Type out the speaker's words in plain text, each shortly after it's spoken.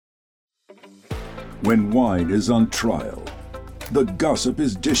When wine is on trial, the gossip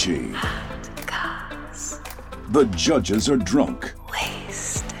is dishy. The judges are drunk.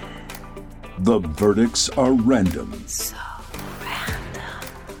 Wasted. The verdicts are random. So random.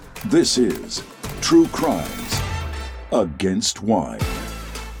 This is True Crimes Against Wine.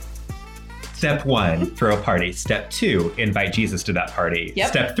 Step 1, throw a party. Step 2, invite Jesus to that party. Yep.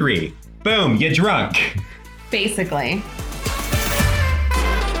 Step 3, boom, you're drunk. Basically.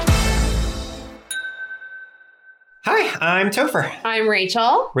 Hi, I'm Topher. I'm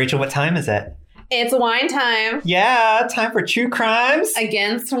Rachel. Rachel, what time is it? It's wine time. Yeah, time for True Crimes.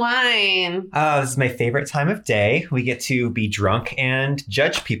 Against wine. This is my favorite time of day. We get to be drunk and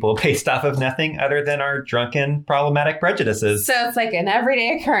judge people based off of nothing other than our drunken, problematic prejudices. So it's like an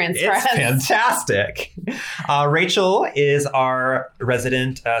everyday occurrence for us. It's fantastic. Rachel is our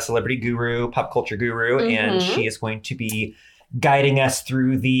resident celebrity guru, pop culture guru, and she is going to be guiding us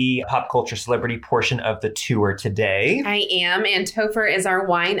through the pop culture celebrity portion of the tour today. I am, and Topher is our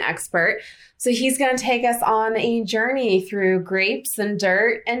wine expert. So he's going to take us on a journey through grapes and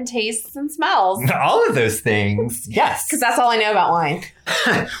dirt and tastes and smells. All of those things. Yes. Because that's all I know about wine.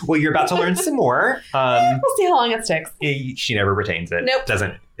 Well, you're about to learn some more. We'll see how long it sticks. She never retains it. Nope.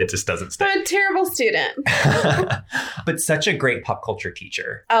 It just doesn't stick. I'm a terrible student. But such a great pop culture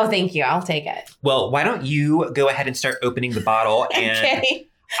teacher. Oh, thank you. I'll take it. Well, why don't you go ahead and start opening the bottle and Okay.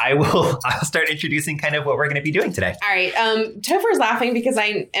 I'll start introducing kind of what we're going to be doing today. All right. Topher's laughing because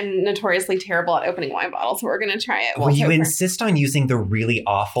I am notoriously terrible at opening wine bottles. So we're going to try it. Well, you Topher. insist on using the really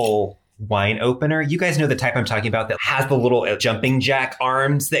awful wine opener. You guys know the type I'm talking about that has the little jumping jack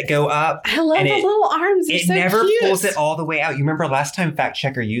arms that go up. I love and the little arms. They're It so never cute. pulls it all the way out. You remember last time Fact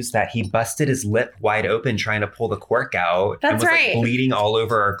Checker used that, he busted his lip wide open trying to pull the cork out. And That's was right. like bleeding all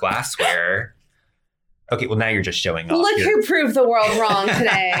over our glassware. Okay, well now you're just showing off. Look who proved the world wrong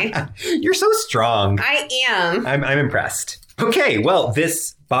today. You're so strong. I am. I'm impressed. Okay, well,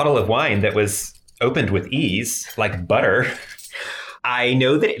 this bottle of wine that was opened with ease, like butter, I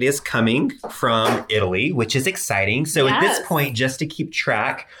know that it is coming from Italy, which is exciting. So at this Yes. point, just to keep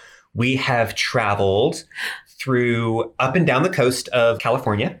track, we have traveled through up and down the coast of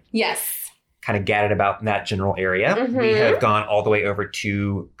California, Yes. kind of gathered about in that general area. Mhm. We have gone all the way over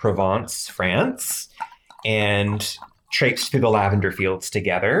to Provence, France, and traipsed through the lavender fields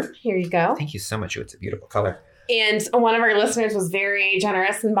together. Here you go. Thank you so much. It's a beautiful color. And one of our listeners was very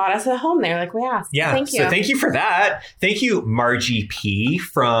generous and bought us a home there like we asked. Yeah. Thank you. So thank you for that. Thank you, Margie P.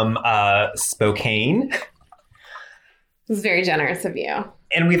 from Spokane. It was very generous of you.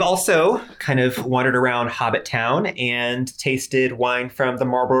 And we've also kind of wandered around Hobbit Town and tasted wine from the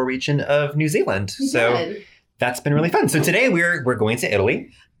Marlborough region of New Zealand. So Good. that's been really fun. So today we're going to Italy.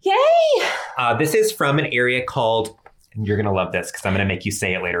 Yay! This is from an area called, and you're going to love this because I'm going to make you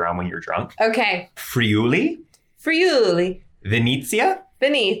say it later on when you're drunk, Okay. Friuli, Friuli, Venezia,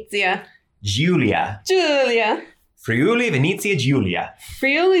 Venezia, Giulia. Giulia. Friuli, Venezia, Giulia.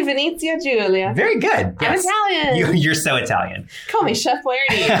 Friuli, Venezia, Giulia. Very good. I'm Yes. Italian. You're so Italian. Call me Chef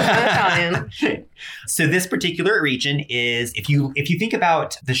Boyardee. I'm Italian. So this particular region is, if you think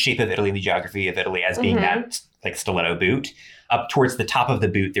about the shape of Italy and the geography of Italy as being that like stiletto boot, up towards the top of the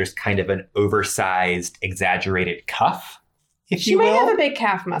boot, there's kind of an oversized, exaggerated cuff, if She you might will. have a big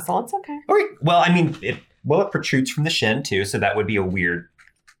calf muscle. It's okay. Or, well, I mean, it protrudes from the shin too, so that would be a weird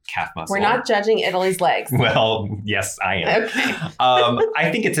calf muscle. We're not judging Italy's legs. Well, yes, I am. Okay.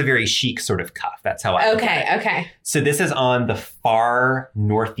 I think it's a very chic sort of cuff. That's how I look at it. Okay. So this is on the far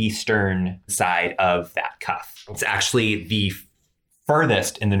northeastern side of that cuff. It's actually the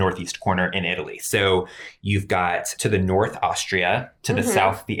farthest in the northeast corner in Italy. So you've got to the north Austria, to the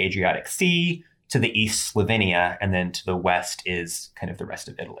south the Adriatic Sea, to the east Slovenia, and then to the west is kind of the rest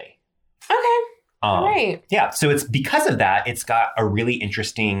of Italy. Okay. Right. Yeah, so it's because of that, it's got a really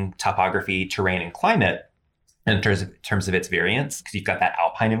interesting topography, terrain, and climate in terms of its variance, because you've got that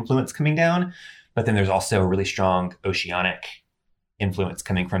alpine influence coming down, but then there's also a really strong oceanic influence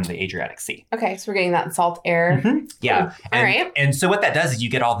coming from the Adriatic Sea. Okay. So we're getting that salt air. Yeah. All right. And so what that does is you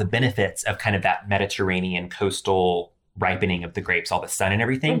get all the benefits of kind of that Mediterranean coastal ripening of the grapes, all the sun and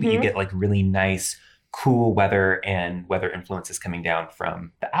everything, but you get like really nice, cool weather and weather influences coming down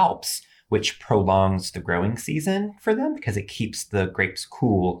from the Alps, which prolongs the growing season for them because it keeps the grapes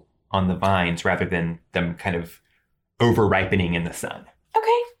cool on the vines rather than them kind of over ripening in the sun. Okay.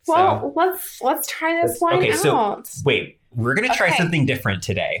 Well, let's try this wine out. So wait, we're going to try Okay. something different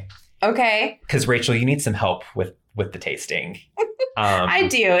today. Okay. Because Rachel, you need some help with the tasting. I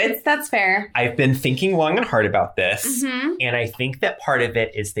do. That's fair. I've been thinking long and hard about this. Mm-hmm. And I think that part of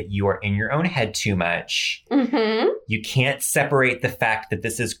it is that you are in your own head too much. Mm-hmm. You can't separate the fact that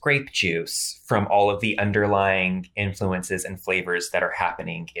this is grape juice from all of the underlying influences and flavors that are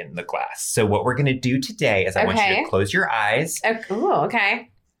happening in the glass. So what we're going to do today is I want you to close your eyes. Oh, okay.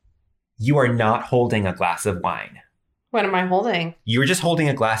 You are not holding a glass of wine. What am I holding? You're just holding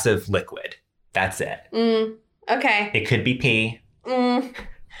a glass of liquid. That's it. Okay. It could be pee.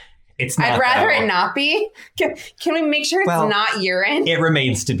 It's not. I'd rather though. it not be. Can we make sure it's not urine? It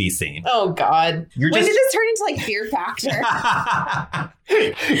remains to be seen. Oh, God. When did this turn into like Fear Factor?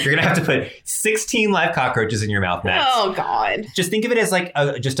 You're going to have to put 16 live cockroaches in your mouth next. Oh, God. Just think of it as like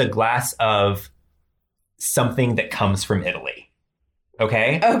just a glass of something that comes from Italy.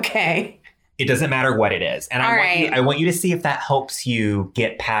 Okay? Okay. It doesn't matter what it is. And I want you to see if that helps you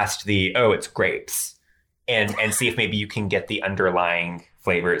get past it's grapes and see if maybe you can get the underlying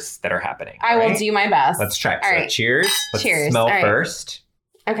flavors that are happening. I will do my best. Let's try. All right. Cheers. Let's Cheers. smell All right. first.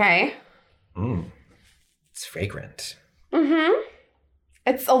 Okay. It's fragrant. Mm-hmm.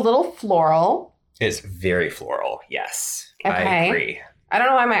 It's a little floral. It's very floral. Yes. Okay. I agree. I don't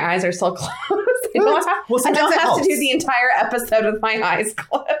know why my eyes are so closed. I don't have to do the entire episode with my eyes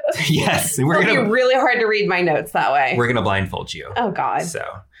closed. Yes. It'll be really hard to read my notes that way. We're going to blindfold you. Oh, God. So,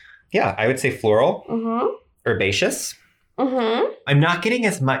 yeah, I would say floral, herbaceous. I'm not getting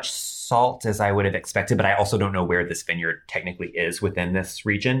as much salt as I would have expected, but I also don't know where this vineyard technically is within this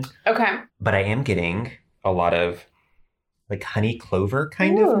region. Okay. But I am getting a lot of like honey clover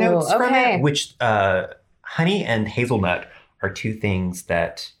kind of notes from it, which honey and hazelnut are two things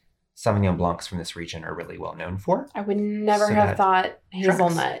that Sauvignon Blancs from this region are really well known for. I would never have thought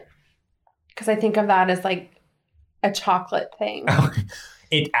hazelnut because I think of that as like a chocolate thing.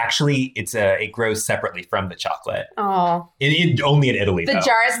 It grows separately from the chocolate. Oh. Only in Italy, The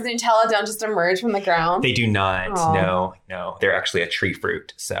jars of Nutella don't just emerge from the ground? They do not. Oh. No. They're actually a tree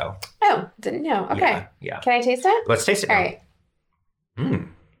fruit, so. Oh, didn't know. Okay. Yeah. Can I taste it? Let's taste it All now.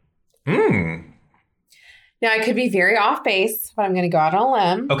 right. Now, I could be very off base, but I'm going to go out on a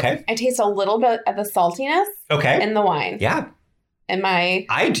limb. Okay. I taste a little bit of the saltiness in the wine. Yeah.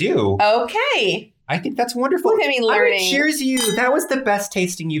 I do. Okay. I think that's wonderful. Look at me learning. Cheers you. That was the best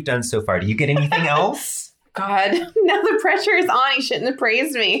tasting you've done so far. Do you get anything else? God, now the pressure is on. He shouldn't have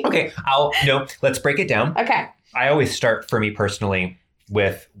praised me. Okay. Let's break it down. Okay. I always start, for me personally,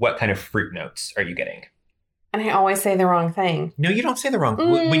 with what kind of fruit notes are you getting? And I always say the wrong thing. No, you don't say the wrong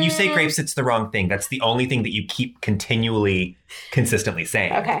thing. When you say grapes, it's the wrong thing. That's the only thing that you keep consistently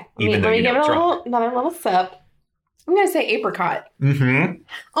saying. Okay. Even though you know it's wrong. Another little sip. I'm going to say apricot. Mm-hmm.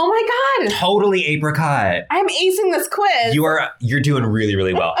 Oh my God. Totally apricot. I'm acing this quiz. You're doing really,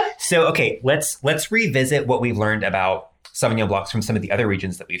 really well. So, okay, let's revisit what we've learned about Sauvignon Blancs from some of the other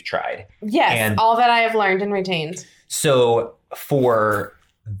regions that we've tried. Yes, all that I have learned and retained. So, for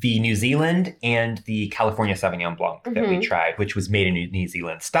the New Zealand and the California Sauvignon Blanc that we tried, which was made in New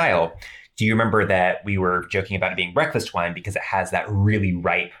Zealand style, do you remember that we were joking about it being breakfast wine because it has that really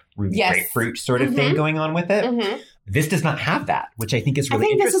ripe ruby grapefruit sort of thing going on with it? This does not have that, which I think is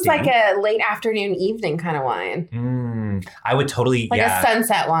really interesting. This is like a late afternoon, evening kind of wine. I would totally, like a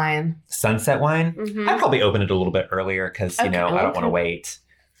sunset wine. Sunset wine? I'd probably open it a little bit earlier because, I don't want to wait.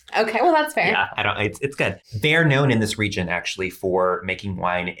 Okay, well, that's fair. Yeah, it's good. They're known in this region, actually, for making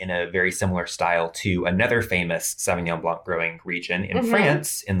wine in a very similar style to another famous Sauvignon Blanc growing region in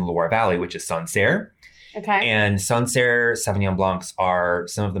France, in the Loire Valley, which is Sancerre. Okay. And Sancerre Sauvignon Blancs are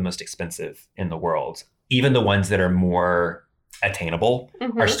some of the most expensive in the world. Even the ones that are more attainable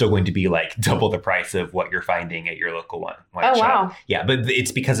are still going to be like double the price of what you're finding at your local wine shop. Wow. Yeah, but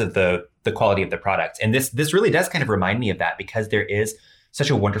it's because of the quality of the product. And this really does kind of remind me of that because there is such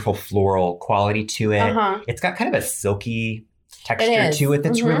a wonderful floral quality to it. It's got kind of a silky texture to it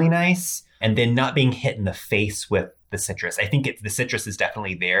that's really nice. And then not being hit in the face with the citrus. I think the citrus is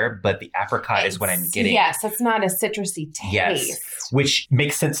definitely there, but the apricot is what I'm getting. Yes, it's not a citrusy taste. Yes, which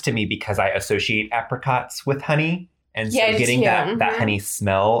makes sense to me because I associate apricots with honey. And so getting that honey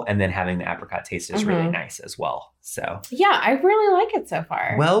smell and then having the apricot taste is really nice as well. So yeah, I really like it so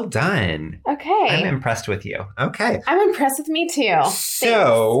far. Well done. Okay. I'm impressed with you. Okay. I'm impressed with me too.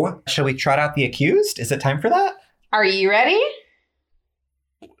 So shall we trot out the accused? Is it time for that? Are you ready?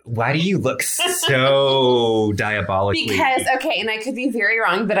 Why do you look so diabolically? Because, and I could be very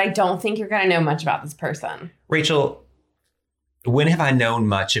wrong, but I don't think you're going to know much about this person. Rachel, when have I known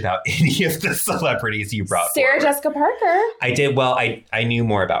much about any of the celebrities you brought Sarah forward? Jessica Parker. I did. Well, I knew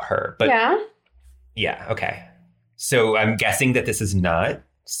more about her. But yeah. Yeah, okay. So I'm guessing that this is not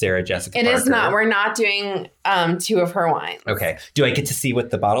Sarah Jessica It is Parker. not. We're not doing 2 of her wines. Okay. Do I get to see what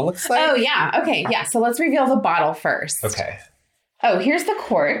the bottle looks like? Oh, yeah. Okay. Yeah. So let's reveal the bottle first. Okay. Oh, here's the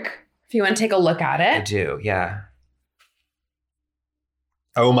cork. If you want to take a look at I it. do. Yeah.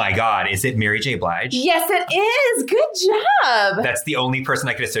 Oh my God. Is it Mary J. Blige? Yes, it is. Good job. That's the only person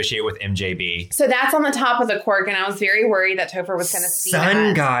I could associate with MJB. So that's on the top of the cork, and I was very worried that Topher was going to see Sun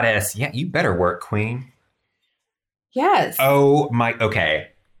that. Goddess. Yeah, you better work, Queen. Yes. Oh my. Okay.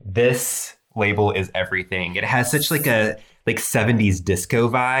 This label is everything. It has such like a 70s disco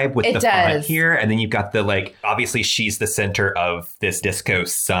vibe with It the font does. here. And then you've got the obviously she's the center of this disco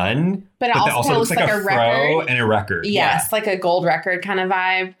sun. But it that also looks like a fro record. and a record. Yes, Yeah. like a gold record kind of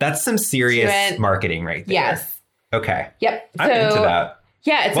vibe. That's some serious To it. marketing right there. Yes. Okay. Yep. I'm into that.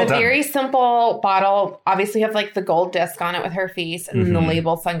 Yeah, it's Well a done. very simple bottle. Obviously, you have like the gold disc on it with her face and then the Mhm.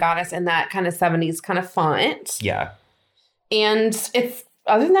 label Sun Goddess in that kind of 70s kind of font. Yeah. And it's,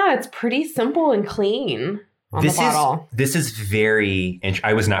 other than that, it's pretty simple and clean on the bottle. This is very,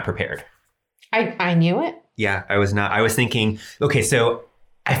 I was not prepared. I knew it. Yeah, I was not. I was thinking, okay, so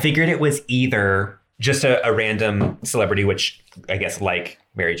I figured it was either just a random celebrity, which I guess like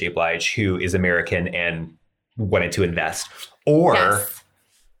Mary J. Blige, who is American and wanted to invest, or Yes.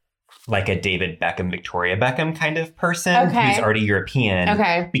 like a David Beckham, Victoria Beckham kind of person Okay. who's already European.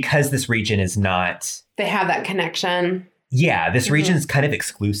 Okay. Because this region is not, They have that connection. yeah, this Mhm. region is kind of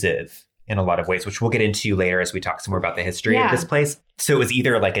exclusive in a lot of ways, which we'll get into later as we talk some more about the history Yeah. of this place. So it was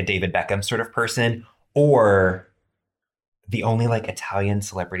either like a David Beckham sort of person, or the only like Italian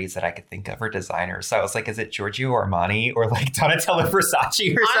celebrities that I could think of are designers. So I was like, is it Giorgio Armani or like Donatella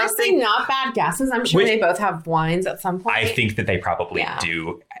Versace or Honestly, something? not bad guesses. I'm sure Which- they both have wines at some point. I think that they probably Yeah.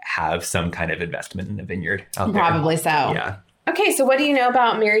 do have some kind of investment in a vineyard out there. Probably so. Yeah. Okay, so what do you know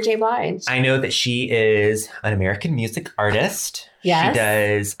about Mary J. Blige? I know that she is an American music artist. Yes. She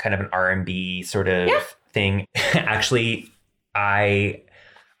does kind of an R&B sort of Yeah. thing. Actually, I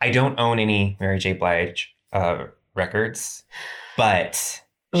don't own any Mary J. Blige records, but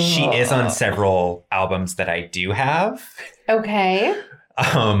she is on several albums that I do have. Okay.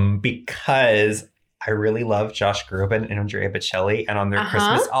 Because I really love Josh Groban and Andrea Bocelli, and on their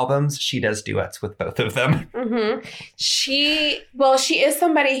Christmas albums, she does duets with both of them. Mm-hmm. She is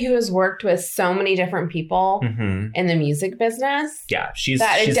somebody who has worked with so many different people Mm-hmm. in the music business Yeah, she's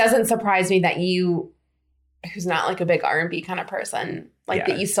it doesn't surprise me that you, who's not like a big R&B kind of person, like Yeah.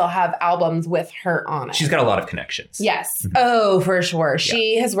 that you still have albums with her on it. she's got a lot of connections. Yes. Mhm. Oh, for sure.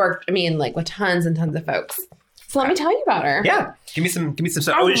 She has worked, I mean, like with tons and tons of folks. So let me tell you about her. Yeah, give me some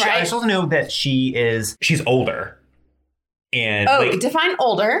stuff. All I right. just also know that she's older, and Oh, like define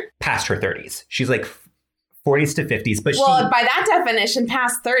older. past her 30s. She's like 40s to 50s, but Well, by that definition,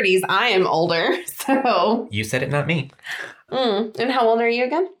 past 30s, I am older. So, you said it, not me. and how old are you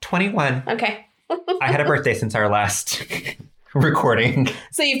again? 21. Okay. I had a birthday since our last recording.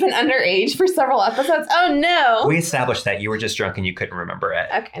 So you've been underage for several episodes? Oh, no. We established that you were just drunk and you couldn't remember it.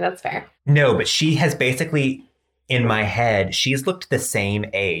 Okay, that's fair. No, but she has basically, in my head, she's looked the same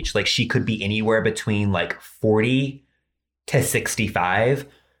age. Like she could be anywhere between like 40 to 65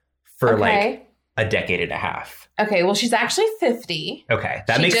 for like a decade and a half. Okay, well, she's actually 50. Okay,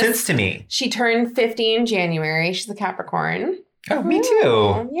 that She makes just- sense to me. She turned 50 in January. She's a Capricorn. Oh, me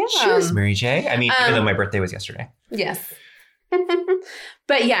too. Yeah. Cheers, Mary J. I mean, even Um, though my birthday was yesterday. Yes.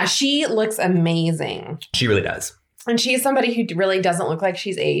 But yeah, she looks amazing. She really does. And she's somebody who really doesn't look like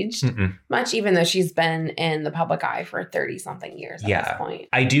she's aged Mm-mm. much, even though she's been in the public eye for 30 something years at Yeah. this point.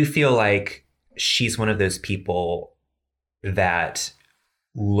 I do feel like she's one of those people that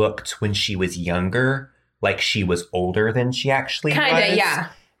looked when she was younger like she was older than she actually Kind was. of, yeah.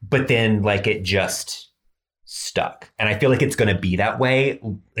 But then like it just stuck. And I feel like it's going to be that way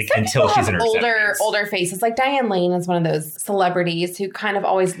like Some until people she's in have her 70s. older faces. Like Diane Lane is one of those celebrities who kind of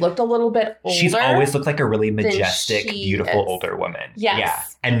always looked a little bit older. She's always looked like a really majestic, she beautiful is. older woman. Yes. Yeah.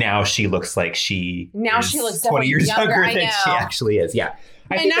 And now she looks like she Now is she looks 20 years definitely younger younger, I than she know. actually is. Yeah.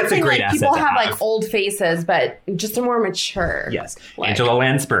 I and think not that's a saying great like asset people to have like old faces, but just a more mature. Yes. Like- Angela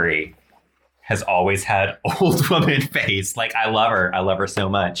Lansbury has always had old woman face. Like I love her. I love her so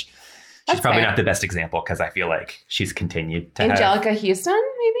much. She's That's probably fair. not the best example because I feel like she's continued to have. Angelica Houston,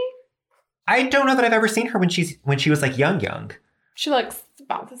 maybe? I don't know that I've ever seen her when she was like young. She looks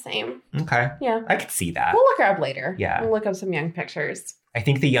about the same. Okay. Yeah. I could see that. We'll look her up later. Yeah. We'll look up some young pictures. I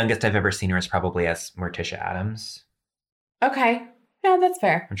think the youngest I've ever seen her is probably as Morticia Addams. Okay. Yeah, that's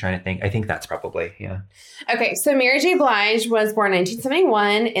fair. I'm trying to think. I think that's probably, yeah. Okay, so Mary J. Blige was born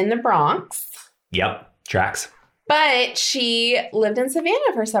 1971 in the Bronx, Yep. Tracks. but she lived in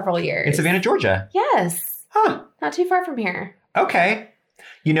Savannah for several years. In Savannah, Georgia. Yes. Huh. Not too far from here. Okay.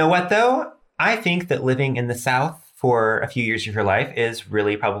 You know what, though? I think that living in the South for a few years of your life is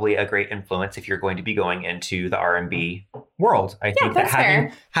really probably a great influence if you're going to be going into the R&B world. I think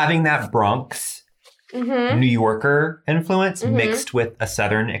that having that Bronx New Yorker influence mixed with a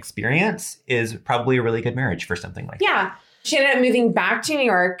Southern experience is probably a really good marriage for something like that. Yeah. She ended up moving back to New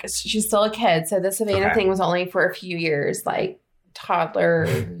York. She's still a kid. So the Savannah thing was only for a few years, like toddler.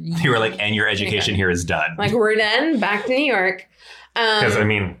 You were like, and your education here is done. Like, we're done. Back to New York. Because, I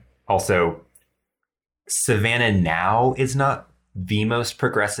mean, also, Savannah now is not the most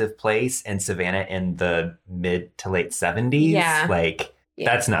progressive place. And Savannah in the mid to late 70s,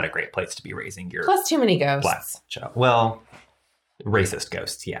 that's not a great place to be raising your Plus too many ghosts. black child. Well, racist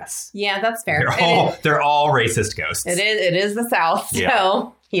ghosts, yes. Yeah, that's fair. They're all racist ghosts. It is the South.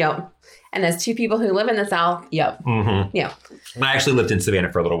 So, yep. And as two people who live in the South, yep. Yep. I actually lived in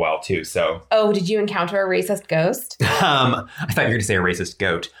Savannah for a little while too, so. Oh, did you encounter a racist ghost? I thought you were going to say a racist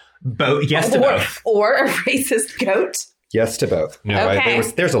goat. Yes to both. Or a racist goat? Yes to both. No, okay.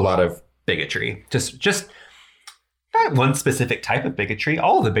 There's a lot of bigotry. Just not one specific type of bigotry.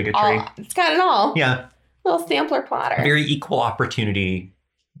 All of the bigotry. It's got it all. Yeah. Little sampler platter. Very equal opportunity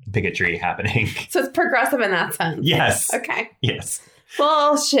bigotry happening. So it's progressive in that sense. Yes. Okay. Yes.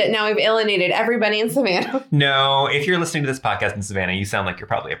 Well, shit. Now we've alienated everybody in Savannah. No, if you're listening to this podcast in Savannah, you sound like you're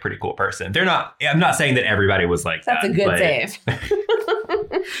probably a pretty cool person. I'm not saying that everybody was like That's that. That's a good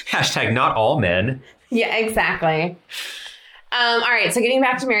save. Hashtag not all men. Yeah, exactly. All right. So getting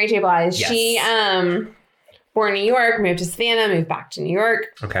back to Mary J. Blige, yes. She born in New York, moved to Savannah, moved back to New York.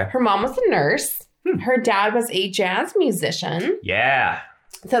 Okay. Her mom was a nurse. Her dad was a jazz musician. Yeah.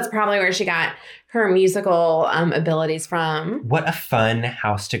 So that's probably where she got her musical abilities from. What a fun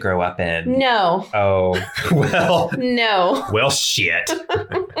house to grow up in. No. Oh, well. No. Well, shit.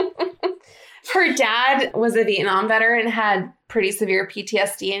 Her dad was a Vietnam veteran and had pretty severe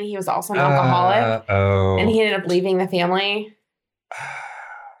PTSD, and he was also an alcoholic. And he ended up leaving the family.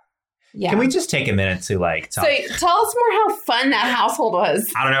 Yeah. Can we just take a minute to talk? So tell us more how fun that household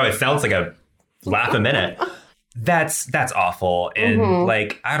was. I don't know. It sounds like a laugh a minute. That's awful. And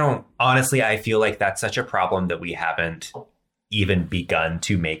I feel like that's such a problem that we haven't even begun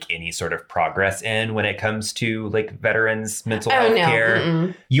to make any sort of progress in when it comes to veterans mental health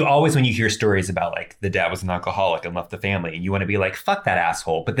care. You always, when you hear stories about the dad was an alcoholic and left the family, and you want to be like, fuck that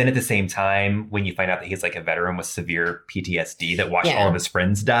asshole. But then at the same time, when you find out that he's a veteran with severe PTSD that watched all of his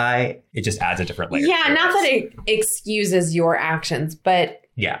friends die, it just adds a different layer. Yeah, not that it excuses your actions, but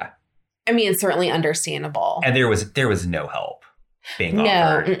yeah. I mean, it's certainly understandable. And there was no help being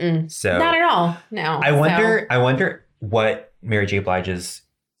offered. So not at all. No. I wonder what Mary J. Blige's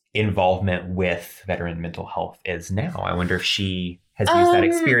involvement with veteran mental health is now. I wonder if she has used that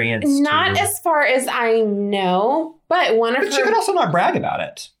experience. Not as far as I know, but she could also not brag about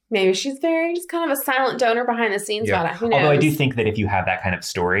it. Maybe she's just kind of a silent donor behind the scenes about it. Who knows? Although I do think that if you have that kind of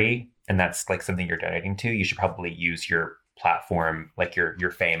story and that's something you're donating to, you should probably use your platform,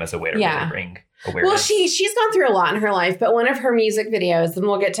 your fame, as a way to really bring awareness. Well, she's gone through a lot in her life, but one of her music videos, and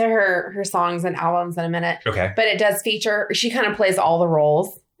we'll get to her songs and albums in a minute. Okay. But it does feature, she kind of plays all the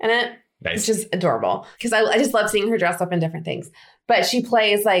roles in it. Nice. Which is adorable. Because I just love seeing her dress up in different things. But she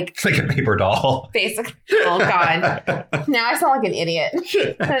plays it's like a paper doll. Basically. Oh, God. Now I sound like an idiot.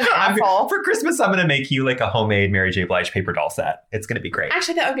 An asshole. For Christmas, I'm going to make you a homemade Mary J. Blige paper doll set. It's going to be great.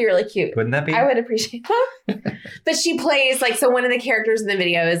 Actually, that would be really cute. Wouldn't that be? I would appreciate that. But she plays, so one of the characters in the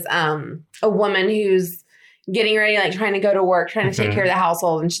video is a woman who's getting ready, trying to go to work, trying to take care of the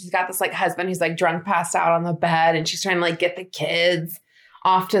household. And she's got this husband who's drunk, passed out on the bed. And she's trying to get the kids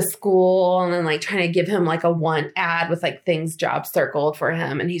off to school, and then trying to give him a one ad with things job circled for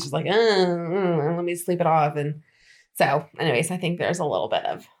him, and he's just let me sleep it off. And so anyways, I think there's a little bit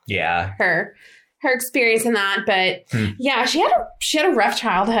of her experience in that. But yeah, she had a rough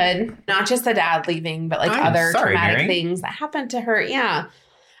childhood, not just the dad leaving, but other traumatic things that happened to her. Yeah,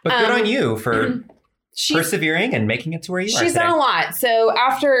 but good on you for persevering and making it to where you are. She's done a lot. So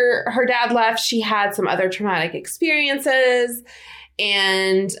after her dad left, she had some other traumatic experiences.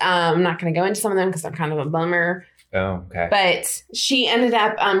 And I'm not going to go into some of them because they're kind of a bummer. Oh, okay. But she ended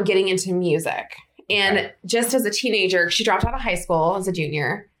up getting into music. And just as a teenager, she dropped out of high school as a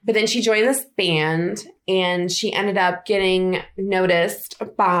junior. But then she joined this band. And she ended up getting noticed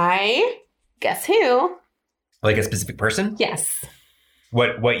by, guess who? A specific person? Yes.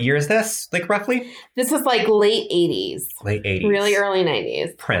 What year is this, roughly? This is late 80s. Late 80s. Really early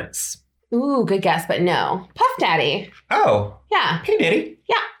 90s. Prince. Ooh, good guess, but no. Puff Daddy. Oh. Yeah. Hey, Diddy.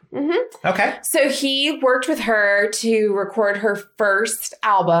 Yeah. Mm-hmm. Okay. So he worked with her to record her first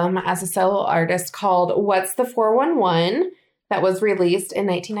album as a solo artist called What's the 411? that was released in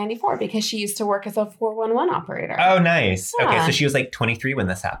 1994 because she used to work as a 411 operator. Oh, nice. Yeah. Okay, so she was like 23 when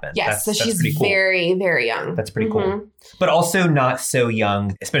this happened. Yes, so that's she's pretty cool. very, very young. That's pretty cool. But also not so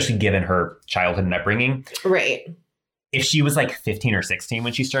young, especially given her childhood and upbringing. Right. If she was like 15 or 16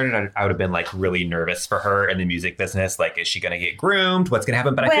 when she started, I would have been like really nervous for her in the music business. Like, is she going to get groomed? What's going to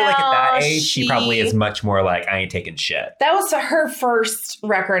happen? But I feel like at that age, she probably is much more like, I ain't taking shit. That was her first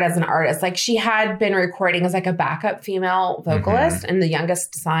record as an artist. Like, she had been recording as like a backup female vocalist and the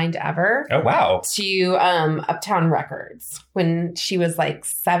youngest signed ever. Oh, wow. To Uptown Records when she was like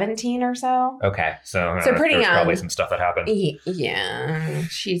 17 or so. Okay. So pretty there's young. probably some stuff that happened. Yeah.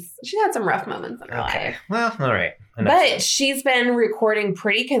 She's had some rough moments in her life. Well, all right. But she's been recording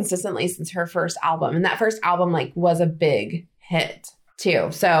pretty consistently since her first album. And that first album like was a big hit too.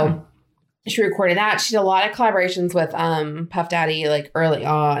 So she recorded that. She did a lot of collaborations with Puff Daddy like early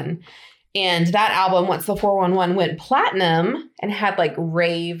on. And that album, once the 411 went platinum and had like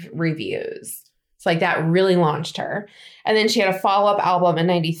rave reviews. So like that really launched her. And then she had a follow-up album in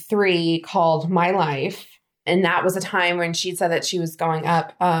 93 called My Life. And that was a time when she said that she was going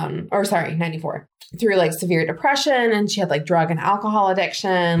up, 94, through like severe depression. And she had like drug and alcohol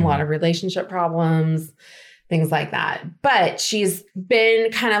addiction, a lot of relationship problems, things like that. But she's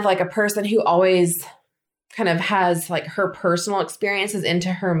been kind of like a person who always kind of has like her personal experiences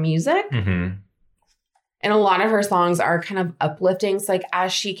into her music. Mm-hmm. And a lot of her songs are kind of uplifting. So like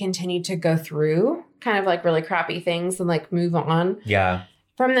as she continued to go through kind of like really crappy things and like move on. Yeah.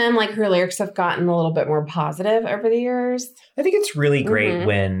 From them, like her lyrics have gotten a little bit more positive over the years. I think it's really great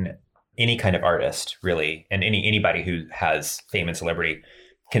when any kind of artist, really, and anybody who has fame and celebrity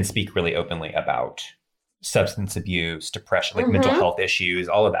can speak really openly about substance abuse, depression, like mental health issues,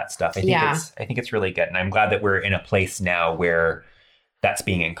 all of that stuff. I think it's really good. And I'm glad that we're in a place now where that's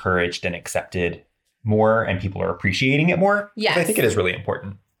being encouraged and accepted more and people are appreciating it more. Yes. I think it is really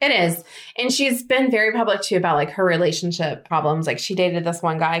important. It is. And she's been very public too about like her relationship problems. Like she dated this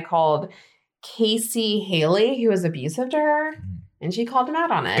one guy called Casey Haley who was abusive to her and she called him out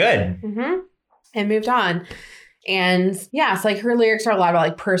on it. Good. And moved on. And yeah, it's like her lyrics are a lot about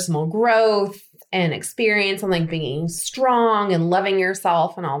like personal growth and experience and like being strong and loving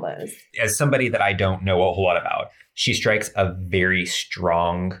yourself and all those. As somebody that I don't know a whole lot about, she strikes a very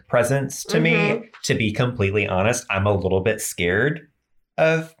strong presence to me. To be completely honest, I'm a little bit scared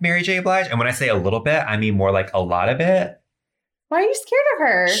of Mary J. Blige. And when I say a little bit, I mean more like a lot of it. Why are you scared of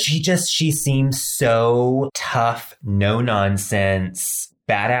her? She seems so tough, no nonsense,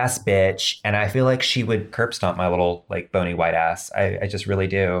 badass bitch. And I feel like she would curb stomp my little like bony white ass. I just really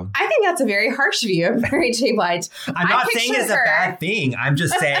do. I think that's a very harsh view of Mary J. Blige. I'm not saying it's a bad thing. I'm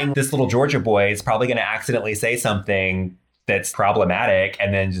just saying this little Georgia boy is probably going to accidentally say something that's problematic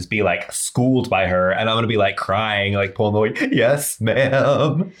and then just be like schooled by her. And I'm going to be like crying, like pulling the like, yes,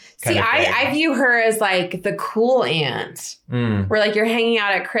 ma'am. See, I view her as like the cool aunt where like you're hanging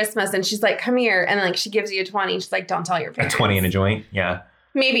out at Christmas and she's like, come here. And like she gives you a 20. She's like, don't tell your parents. A 20 in a joint. Yeah.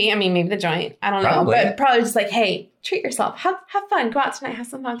 Maybe the joint. I don't know. But probably just like, hey, treat yourself. Have fun. Go out tonight. Have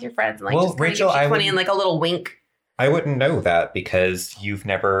some fun with your friends. And like, just Rachel, gives you 20 and like a little wink. I wouldn't know that because you've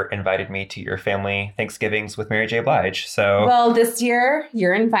never invited me to your family Thanksgivings with Mary J. Blige. So, well, this year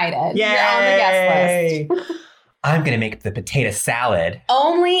you're invited. Yay! You're on the guest list. I'm going to make the potato salad.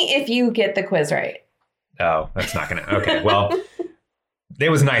 Only if you get the quiz right. Oh, that's not going to. Okay, well, it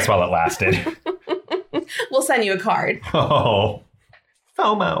was nice while it lasted. We'll send you a card. Oh,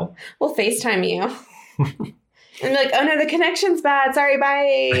 FOMO. We'll FaceTime you. And be like, oh no, the connection's bad. Sorry,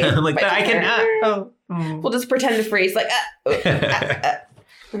 bye. I'm like, but I cannot. We'll just pretend to freeze, like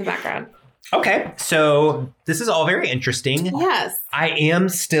in the background. Okay, so this is all very interesting. Yes. I am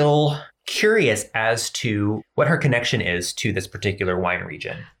still curious as to what her connection is to this particular wine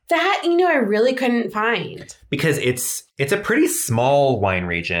region. That, I really couldn't find. Because it's a pretty small wine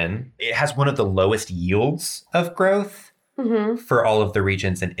region. It has one of the lowest yields of growth for all of the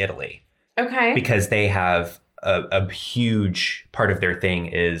regions in Italy. Okay. Because they have a huge part of their thing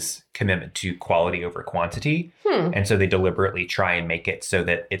is commitment to quality over quantity. And so they deliberately try and make it so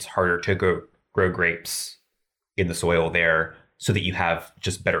that it's harder to grow grapes in the soil there so that you have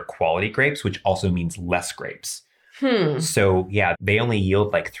just better quality grapes, which also means less grapes. So yeah, they only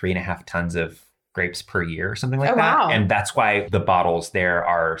yield like 3.5 tons of grapes per year or something like that. Wow. And that's why the bottles there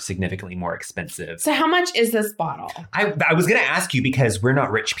are significantly more expensive. So how much is this bottle? I was going to ask you because we're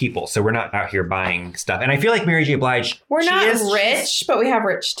not rich people, so we're not out here buying stuff. And I feel like Mary J. Blige, we're not rich, but we have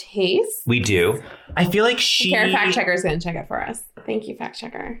rich taste. We do. I feel like Karen Fact Checker is going to check it for us. Thank you, Fact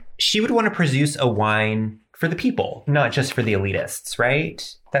Checker. She would want to produce a wine for the people, not just for the elitists, right?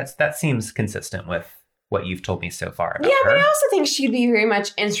 That seems consistent with what you've told me so far about Yeah, her. but I also think she'd be very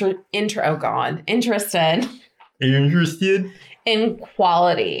much interested Interested? in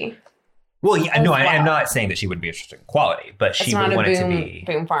quality. Well, yeah, As no, I'm well. not saying that she wouldn't be interested in quality, but It's she not would a want it to boom, be.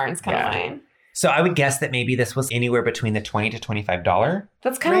 boom farms kind Yeah. of wine. So I would guess that maybe this was anywhere between the $20 to $25.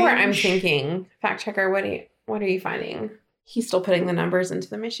 That's kind of where I'm range. thinking. Fact checker, what are you finding? He's still putting the numbers into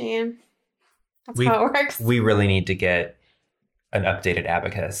the machine. That's how it works. We really need to get an updated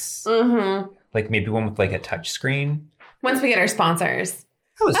abacus, Mm-hmm. like maybe one with like a touch screen. Once we get our sponsors.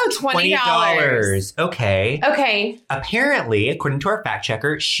 That was Oh, $20. Okay. Okay. Apparently, according to our fact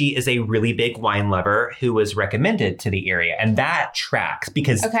checker, she is a really big wine lover who was recommended to the area. And that tracks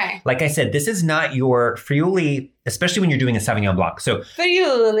because, Okay. like I said, this is not your Friuli, especially when you're doing a Sauvignon Blanc. So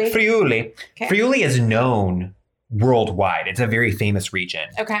Friuli. Friuli. Okay. Friuli is known worldwide. It's a very famous region.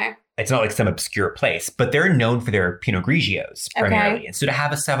 Okay. It's not like some obscure place, but they're known for their Pinot Grigios primarily. Okay. And so to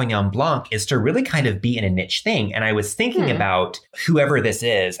have a Sauvignon Blanc is to really kind of be in a niche thing. And I was thinking about whoever this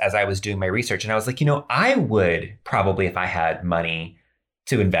is as I was doing my research. And I was like, I would probably, if I had money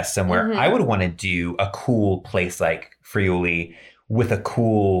to invest somewhere, Mhm. I would want to do a cool place like Friuli with a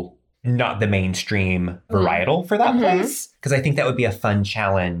cool, not the mainstream varietal for that Mhm. place. Because I think that would be a fun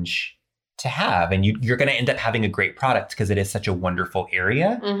challenge to have. And you're going to end up having a great product because it is such a wonderful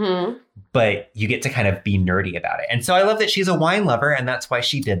area, Mm-hmm. but you get to kind of be nerdy about it. And so I love that she's a wine lover and that's why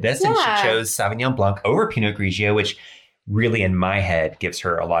she did this. And Yeah. she chose Sauvignon Blanc over Pinot Grigio, which really in my head gives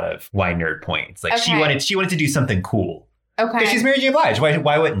her a lot of wine nerd points. Like she Okay. wanted to do something cool. Okay. Because she's Mary J. Blige.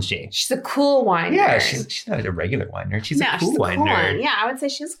 Why wouldn't she? She's a cool wine Yeah, nerd. she's not a regular wine nerd. She's no, a cool she's a wine cool nerd. one. Yeah, I would say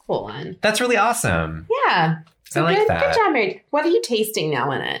she's a cool one. That's really awesome. Yeah. So I like good, that. Good job, Mary. What are you tasting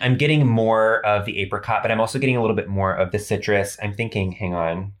now in it? I'm getting more of the apricot, but I'm also getting a little bit more of the citrus. I'm thinking, hang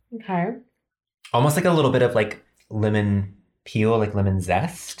on, Okay. almost like a little bit of like lemon peel, like lemon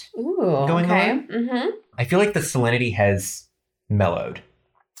zest. Ooh. Going okay. on? Mm-hmm. I feel like the salinity has mellowed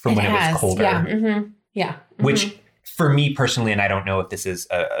from when it was colder, Yeah. Mm-hmm. Yeah. which for me personally, and I don't know if this is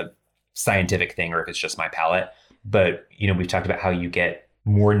a scientific thing or if it's just my palate, but we've talked about how you get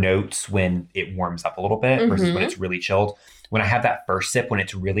more notes when it warms up a little bit versus when Mhm. it's really chilled. When I have that first sip when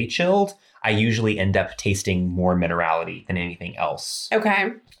it's really chilled, I usually end up tasting more minerality than anything else. Okay.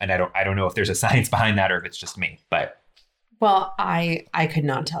 And I don't know if there's a science behind that or if it's just me, but Well, I could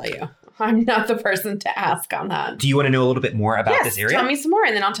not tell you. I'm not the person to ask on that. do you want to know a little bit more about Yes, this area? tell me some more,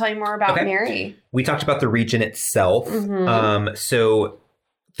 and then I'll tell you more about Okay. Mary. We talked about the region itself. Mhm. So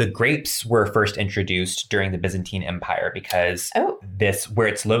the grapes were first introduced during the Byzantine Empire because Oh. where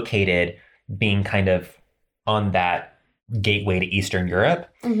it's located, being kind of on that gateway to Eastern Europe,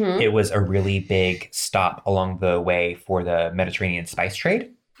 Mm-hmm. it was a really big stop along the way for the Mediterranean spice trade.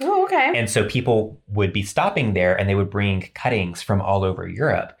 Oh, okay. And so people would be stopping there and they would bring cuttings from all over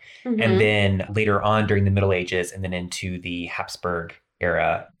Europe. Mhm. And then later on during the Middle Ages and then into the Habsburg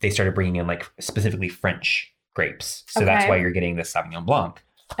era, they started bringing in like specifically French grapes. So that's Okay. why you're getting the Sauvignon Blanc,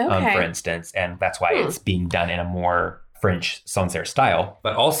 Okay. for instance. And that's why Hmm. it's being done in a more French Sancerre style.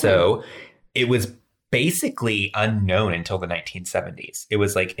 But also, it was basically unknown until the 1970s. It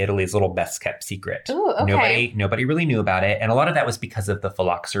was like Italy's little best kept secret. Ooh, okay. Nobody really knew about it. And a lot of that was because of the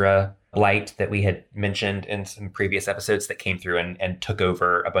phylloxera blight that we had mentioned in some previous episodes that came through and took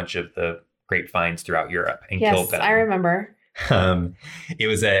over a bunch of the grapevines throughout Europe and killed Yes, them. I remember. It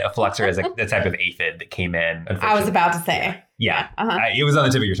was a phylloxera is a type of aphid that came in. I was about to say. Yeah. Uh-huh. It was on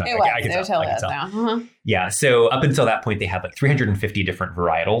the tip of your tongue. It was. I can It tell. totally I can is tell. now. Uh-huh. Yeah. So up until that point, they had like 350 different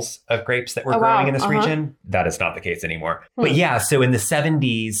varietals of grapes that were Oh, growing wow. in this Uh-huh. region. That is not the case anymore. Hmm. But yeah, so in the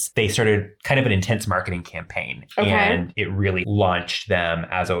 70s, they started kind of an intense marketing campaign. Okay. And it really launched them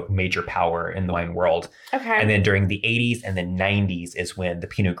as a major power in the wine world. Okay. And then during the 80s and the 90s is when the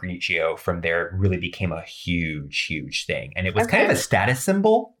Pinot Grigio from there really became a huge, huge thing. And it was kind of Okay. a status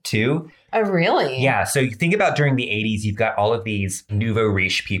symbol too. Oh, really? Yeah. So you think about during the 80s, you've got all of these nouveau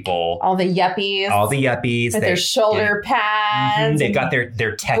riche people, All the yuppies. all the yuppies. with their shoulder pads. They've and got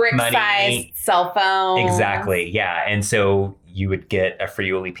their tech brick-sized money. cell phones. Exactly. Yeah. And so you would get a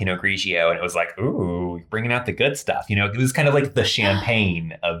Friuli Pinot Grigio and it was like, ooh, bringing out the good stuff. It was kind of like the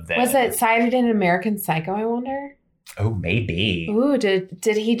champagne of them. Was it cited in American Psycho, I wonder? Oh, maybe. Ooh, did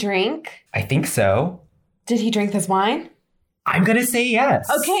he drink? I think so. Did he drink this wine? I'm going to say yes.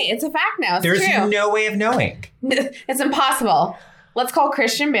 Okay, it's a fact now. It's There's true. no way of knowing. It's impossible. Let's call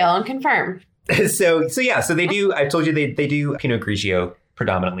Christian Bale and confirm. So they do, I told you they do Pinot Grigio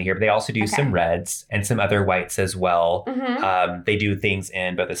predominantly here, but they also do some reds and some other whites as well. Mm-hmm. They do things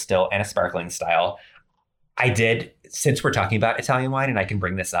in both a still and a sparkling style. I did, since we're talking about Italian wine, and I can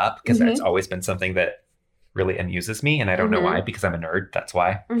bring this up because Mhm. it's always been something that really amuses me. And I don't know why, because I'm a nerd. That's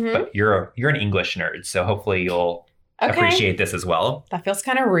why. But you're an English nerd. So hopefully you'll appreciate this as well. That feels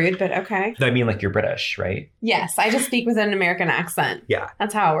kind of rude, but okay. I mean, like, you're British, right? Yes, I just speak with an American accent. Yeah.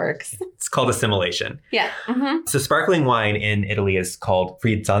 That's how it works. It's called assimilation. Yeah. So sparkling wine in Italy is called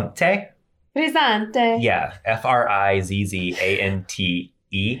frizzante. Frizzante. Yeah. Frizzante.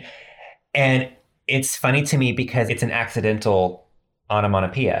 And it's funny to me because it's an accidental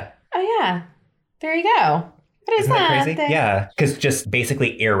onomatopoeia. Oh, yeah. There you go. Isn't that crazy? Yeah. Because just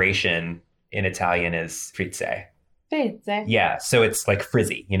basically aeration in Italian is frizze. Frizze. Yeah. So it's like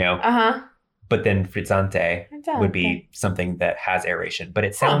frizzy, you know? Uh-huh. But then frizzante would be something that has aeration. But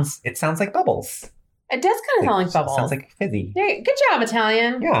it sounds like bubbles. It does kind of sound like bubbles. Sounds like fizzy. Good job,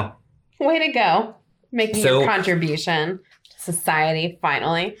 Italian. Yeah. Way to go. Making your contribution to society,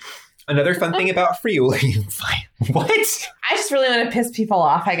 finally. Another fun thing about Friuli. What? I just really want to piss people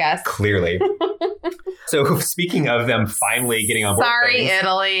off, I guess. Clearly. So speaking of them finally getting on board. Sorry,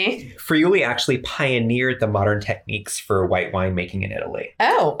 Italy. Friuli actually pioneered the modern techniques for white wine making in Italy.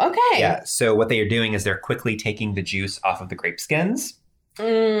 Oh, okay. Yeah. So what they are doing is they're quickly taking the juice off of the grape skins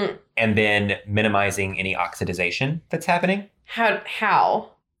and then minimizing any oxidization that's happening. How?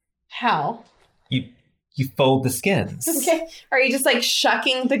 You fold the skins. Okay. Are you just like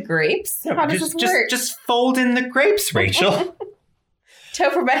shucking the grapes? No, how does this work? Just fold in the grapes, Rachel.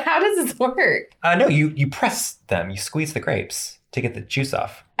 Topher, but how does this work? No, you press them. You squeeze the grapes to get the juice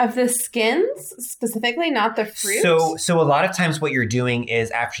off. Of the skins, specifically, not the fruit? So a lot of times what you're doing is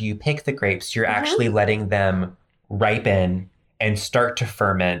after you pick the grapes, you're actually letting them ripen and start to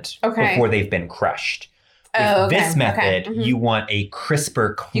ferment before they've been crushed. With this method, you want a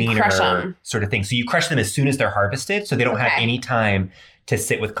crisper, cleaner sort of thing. So you crush them as soon as they're harvested so they don't have any time to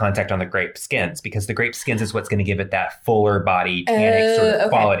sit with contact on the grape skins, because the grape skins is what's going to give it that fuller body, tannic sort of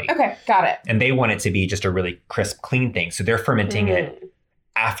quality. Okay, got it. And they want it to be just a really crisp, clean thing. So they're fermenting it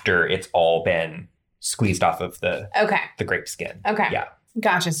after it's all been squeezed off of the grape skin. Okay. Yeah.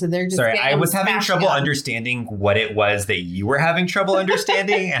 Gotcha. So they're just Sorry, I was having trouble understanding what it was that you were having trouble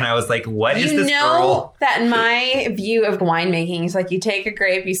understanding. And I was like, what is this girl? You know that my view of winemaking is like you take a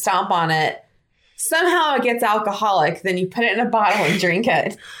grape, you stomp on it, somehow it gets alcoholic, then you put it in a bottle and drink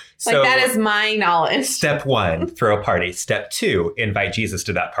it. So, that is my knowledge. Step 1, throw a party. Step 2, invite Jesus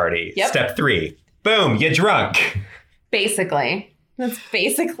to that party. Yep. Step 3, boom, you're drunk. Basically. That's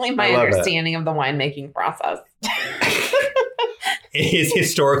basically my understanding of the winemaking process. It is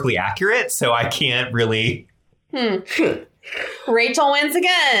historically accurate, so I can't really... Rachel wins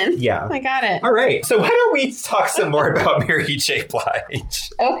again. Yeah. I got it. All right. So why don't we talk some more about Mary J. Blige?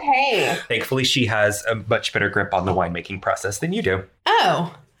 Okay. Thankfully, she has a much better grip on the winemaking process than you do.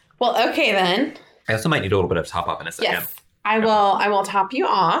 Oh. Well, okay then. I also might need a little bit of top off in a second. Yes. I will top you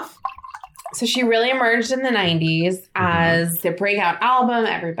off. So she really emerged in the 90s as the breakout album.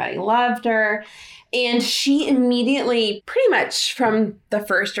 Everybody loved her. And she immediately, pretty much from the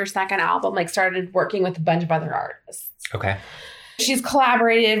first or second album, like started working with a bunch of other artists. Okay. She's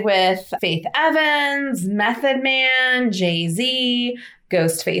collaborated with Faith Evans, Method Man, Jay-Z,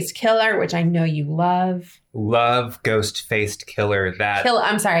 Ghostface Killer, which I know you love. Love Ghost-Faced Killer.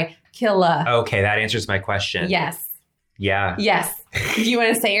 Killa. Okay, that answers my question. Yes. Yeah. Yes. Do you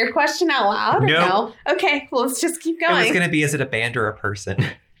want to say your question out loud? Or no. Okay, well, let's just keep going. It was going to be, is it a band or a person?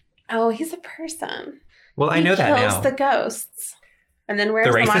 Oh, he's a person. Well, I know that now. He kills the ghosts. And then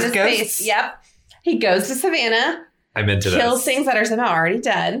wears them on his face. Yep. He goes to Savannah. I'm into this. Kills things that are somehow already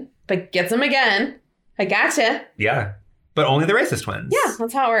dead, but gets them again. I gotcha. Yeah. But only the racist ones. Yeah,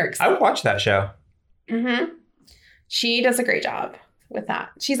 that's how it works. I would watch that show. Mm-hmm. She does a great job with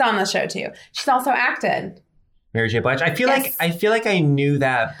that. She's on the show, too. She's also acted. Mary J. Blige. I feel like I knew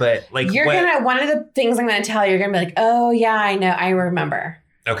that, but like one of the things I'm gonna tell you, you're gonna be like, oh yeah, I know, I remember.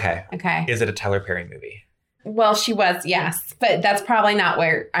 Okay. Okay. Is it a Tyler Perry movie? Well, she was, yes. But that's probably not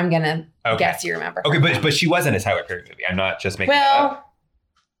where I'm gonna guess you remember. Okay, but she was in a Tyler Perry movie. I'm not just making it up.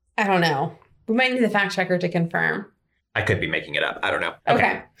 I don't know. We might need the fact checker to confirm. I could be making it up. I don't know.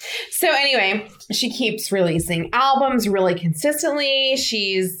 Okay. So anyway, she keeps releasing albums really consistently.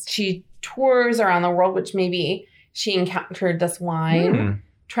 She tours around the world, which maybe she encountered this wine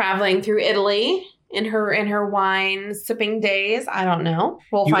traveling through Italy in her wine sipping days. I don't know.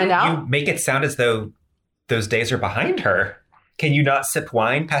 We'll find out. You make it sound as though those days are behind her. Can you not sip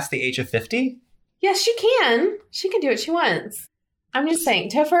wine past the age of 50? Yes, she can. She can do what she wants. I'm just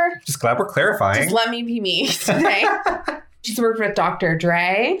saying, Topher. Just glad we're clarifying. Just let me be me today. She's worked with Dr.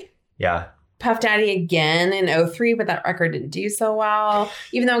 Dre. Yeah. Puff Daddy again in 2003, but that record didn't do so well.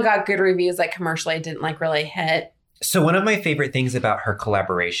 Even though it got good reviews, like commercially, it didn't like really hit. So one of my favorite things about her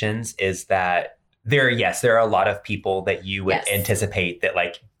collaborations is that there are a lot of people that you would Yes. anticipate that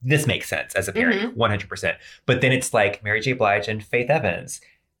like this makes sense as a pairing, 100%. But then it's like Mary J. Blige and Faith Evans,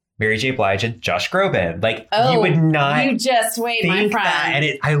 Mary J. Blige and Josh Groban. Like you would not You just wait, my think friend. that.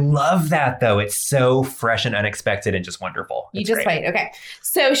 And I love that though. It's so fresh and unexpected and just wonderful. You It's just great. wait. Okay.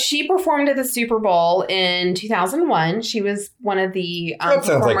 So she performed at the Super Bowl in 2001. She was one of the That sounds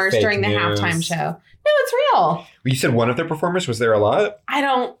like performers fake during the news. halftime show. No, it's real. You said one of the performers. Was there a lot? I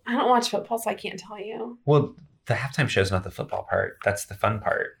don't watch football, so I can't tell you. Well, the halftime show's not the football part. That's the fun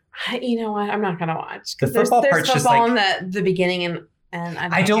part. You know what? I'm not gonna watch The because there's football part's just football like- in the beginning and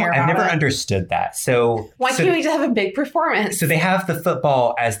I've care about never it. understood that. So Why so, can't we just have a big performance? so they have the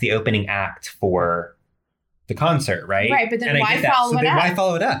football as the opening act for the concert, right? Right, but then And I why get that. follow So it then up? why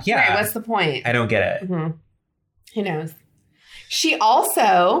follow it up? Yeah. Right, what's the point? I don't get it. Mhm. Who knows? She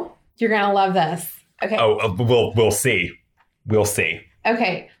also, you're gonna love this. Okay. Oh, we'll see. We'll see.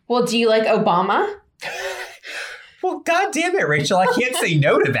 Okay. Well, do you like Obama? Well, God damn it, Rachel. I can't say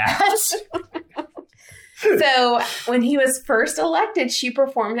no to that. So when he was first elected, she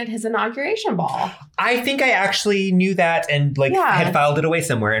performed at his inauguration ball. I think I actually knew that and like Yeah. had filed it away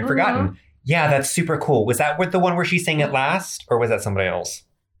somewhere and Mhm. forgotten. Yeah, that's super cool. Was that the one where she sang it last, or was that somebody else?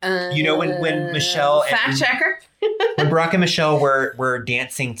 You know, when Michelle and- fact checker. When Barack and Michelle were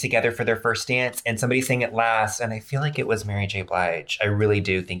dancing together for their first dance, and somebody sang it last, and I feel like it was Mary J. Blige. I really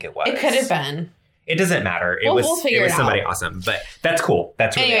do think it was. It could have been. It doesn't matter. It We'll was figure it somebody out. awesome, but that's cool.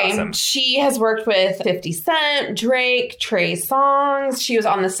 That's really Anyway, awesome. she has worked with 50 Cent, Drake, Trey Songz. She was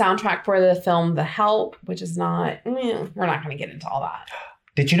on the soundtrack for the film The Help, which is not, we're not going to get into all that.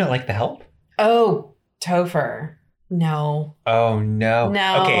 Did you not like The Help? Oh, Topher. No. Oh no.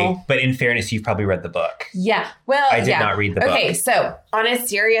 No. Okay, but in fairness, you've probably read the book. Yeah. Well, I did yeah. not read the book. Okay, so on a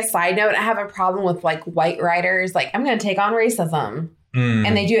serious side note, I have a problem with like white writers. Like, I'm going to take on racism. Mm.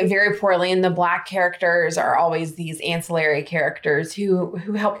 And they do it very poorly. And the black characters are always these ancillary characters who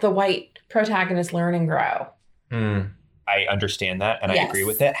help the white protagonist learn and grow. I understand that, and I Yes. agree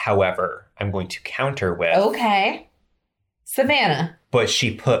with it. However, I'm going to counter with, Okay. Savannah. but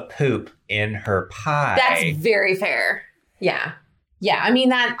she put poop in her pie. That's very fair. Yeah. Yeah. I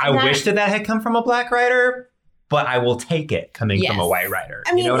mean, I wish that had come from a black writer, but I will take it coming from a Yes. white writer.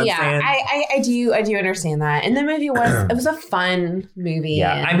 I mean, you know what yeah, I'm saying? I do understand that. And the movie was a fun movie.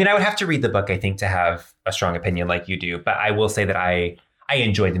 Yeah, and- I mean, I would have to read the book, I think, to have a strong opinion like you do. But I will say that I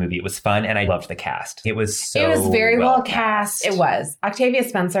enjoyed the movie. It was fun, and I loved the cast. It was so it was very well cast. It was. Octavia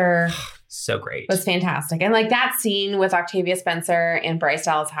Spencer so great. was fantastic. And like that scene with Octavia Spencer and Bryce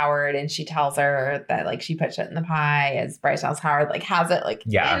Dallas Howard, and she tells her that like she put shit in the pie as Bryce Dallas Howard like has it like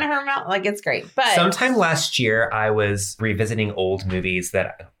Yeah. in her mouth. Like it's great. But Sometime last year, I was revisiting old movies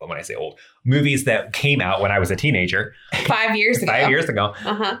when I say old, movies that came out when I was a teenager. 5 years ago. 5 years ago.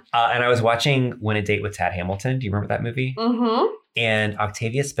 Uh-huh. And I was watching When a Date with Tad Hamilton. Do you remember that movie? Mm-hmm. And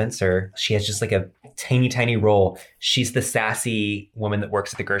Octavia Spencer, she has just like a tiny, tiny role. She's the sassy woman that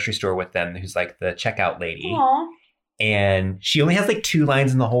works at the grocery store with them, who's like the checkout lady. Aw. And she only has like 2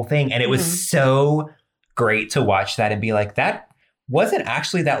 lines in the whole thing. And it Mhm. was so great to watch that and be like, that wasn't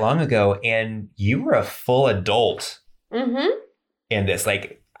actually that long ago. And you were a full adult Mm-hmm. in this.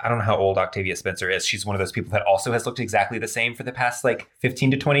 Like, I don't know how old Octavia Spencer is. She's one of those people that also has looked exactly the same for the past like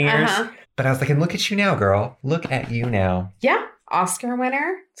 15 to 20 years. Uh-huh. But I was like, and look at you now, girl. Look at you now. Yeah. Oscar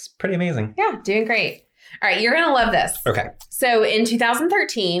winner. It's pretty amazing. Yeah. Doing great. All right. You're going to love this. Okay. So in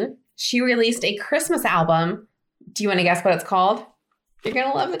 2013, she released a Christmas album. Do you want to guess what it's called? You're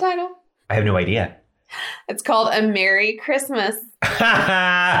going to love the title. I have no idea. It's called A Merry Christmas,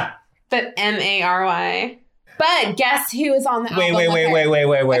 but M-A-R-Y. But guess who is on the album?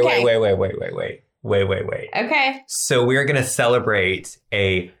 with her? Wait. Okay. So we're going to celebrate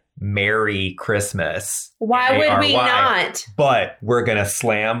a Merry Christmas. Why would we M-A-R-Y, not? But we're going to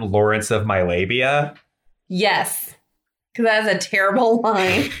slam Lawrence of My Labia. Yes. Because that is a terrible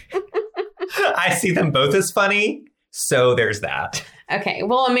line. I see them both as funny. So there's that. Okay.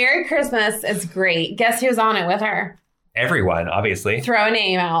 Well, A Merry Christmas is great. Guess who's on it with her? Everyone, obviously. Throw a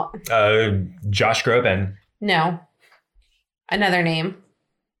name out. Josh Groban. No. Another name.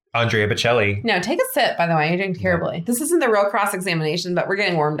 Andrea Bocelli. No, take a sip, by the way. You're doing terribly. This isn't the real cross-examination, but we're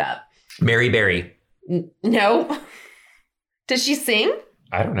getting warmed up. Mary Berry. No. Does she sing?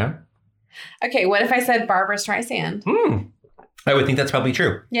 I don't know. Okay, what if I said Barbara Streisand? I would think that's probably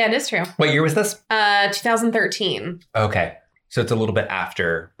true. Yeah, it is true. What year was this? 2013. Okay. So it's a little bit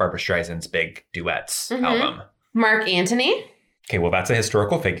after Barbara Streisand's big duets Mhm. album. Mark Antony? Okay, well, that's a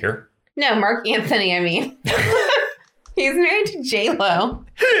historical figure. No, Mark Anthony, I mean. He's married to J-Lo.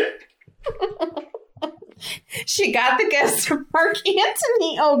 She got the ghost of Mark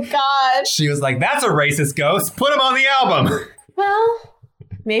Antony. Oh, God. She was like, that's a racist ghost. Put him on the album. Well,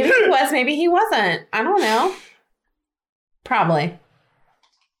 maybe he was. Maybe he wasn't. I don't know. Probably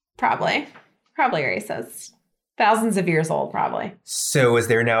racist. Thousands of years old, probably. So is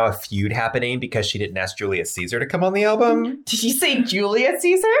there now a feud happening because she didn't ask Julius Caesar to come on the album? Did you say Julius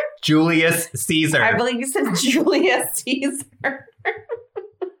Caesar? Julius Caesar. I believe you said Julius Caesar.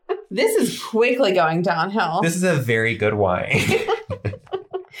 This is quickly going downhill. This is a very good wine.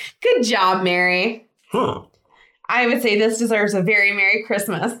 Good job, Mary. I would say this deserves a very Merry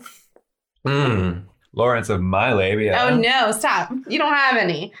Christmas. Lawrence of my labia. Oh, no. Stop. You don't have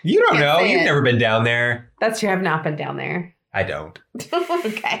any. You don't Can't know. say You've it. never been down there. That's true. I've not been down there. I don't.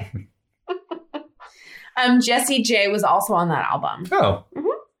 Okay. Jessie J was also on that album. Oh. Mhm.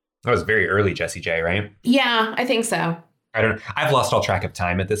 That was very early Jessie J, right? Yeah, I think so. I don't know. I've lost all track of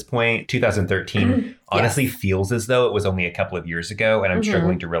time at this point. 2013 honestly feels as though it was only a couple of years ago, and I'm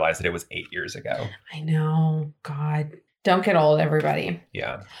struggling to realize that it was 8 years ago. I know. God. Don't get old, everybody.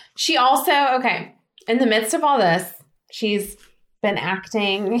 Yeah. She also, okay, in the midst of all this, she's been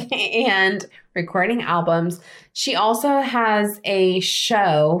acting and recording albums. She also has a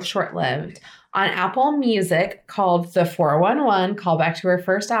show, short-lived, on Apple Music called The 411, callback to her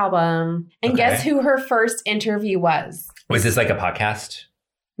first album. And guess who her first interview was? Was this like a podcast?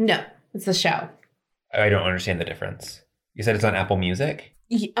 No, it's a show. I don't understand the difference. You said it's on Apple Music?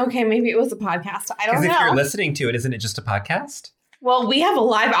 Okay, maybe it was a podcast. I don't Because if you're know. listening to it, isn't it just a podcast? Well, we have a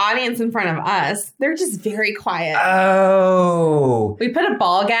live audience in front of us. They're just very quiet. Oh. We put a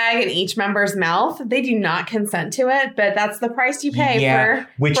ball gag in each member's mouth. They do not consent to it, but that's the price you pay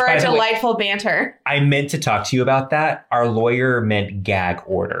Which, for by a the way, delightful banter. I meant to talk to you about that. Our lawyer meant gag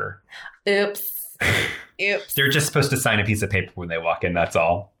order. Oops. Oops. They're just supposed to sign a piece of paper when they walk in. That's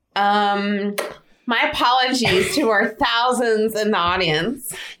all. My apologies to our thousands in the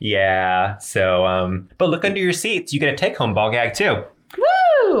audience. Yeah. So, but look under your seats. You get a take-home ball gag too.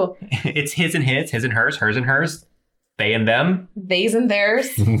 Woo! It's his and hers, hers and hers, they and them, Theys and theirs.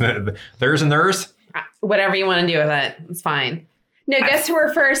 theirs and theirs. Whatever you want to do with it. It's fine. No, guess who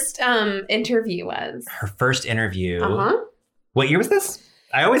her first interview was? Her first interview. Uh-huh. What year was this?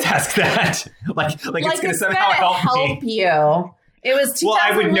 I always ask that. like it's going to somehow help me. you. It was 2000. Well,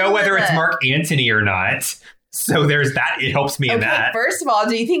 I would know whether it's Mark Antony or not. So there's that. It helps me in that. First of all,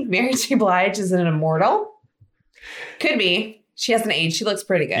 do you think Mary J. Blige is an immortal? Could be. She hasn't aged. She looks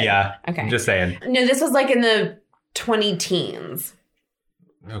pretty good. Yeah. Okay. I'm just saying. No, this was like in the 20 teens.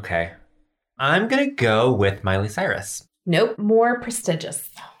 Okay. I'm going to go with Miley Cyrus. Nope. More prestigious.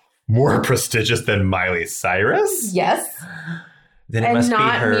 More prestigious than Miley Cyrus? Yes. Then it And must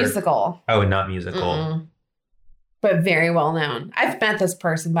not be her. musical. Oh, not musical. Mm-mm. But very well known. I've met this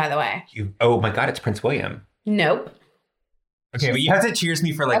person, by the way. Oh my God, it's Prince William. Nope. Okay, but you have to cheers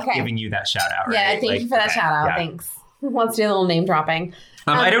me for Okay. giving you that shout out, right? Yeah, thank you for that shout out. yeah. Thanks. Let's do a little name dropping.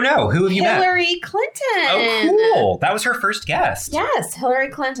 I don't know. Who have you met? Hillary Clinton. Oh, cool. That was her first guest. Yes, Hillary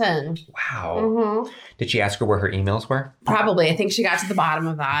Clinton. Wow. Mm-hmm. Did she ask her where her emails were? Probably. I think she got to the bottom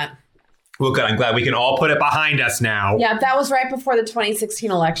of that. Well, good. I'm glad we can all put it behind us now. Yeah, that was right before the 2016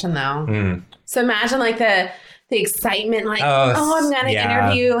 election, though. Mm. So imagine the excitement, I'm going to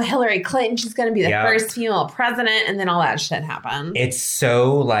interview Hillary Clinton. She's going to be the first female president, and then all that shit happened. It's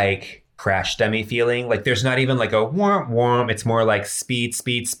so crash dummy feeling. There's not even a womp womp. It's more like speed,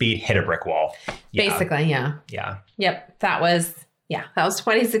 hit a brick wall. Yeah. Basically, yeah. Yeah. Yep. That was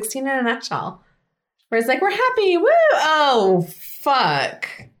 2016 in a nutshell. Where it's we're happy. Woo! Oh, fuck.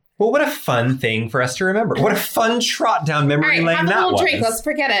 Well, what a fun thing for us to remember. What a fun trot down memory All right, lane have a little was. drink. Let's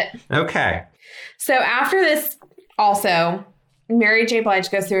forget it. Okay. So after this, also, Mary J. Blige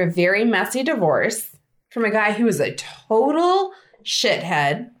goes through a very messy divorce from a guy who was a total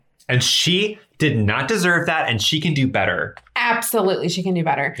shithead. And she did not deserve that, and she can do better. Absolutely, she can do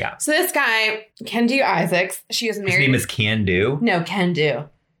better. Yeah. So this guy, Kendu Isaacs, she was married. His name is Can Do. No, Kendu.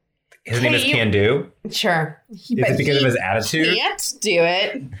 His name is Can Do. Sure. Is it because of his attitude? Can't do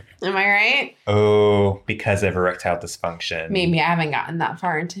it. Am I right? Oh, because of erectile dysfunction. Maybe I haven't gotten that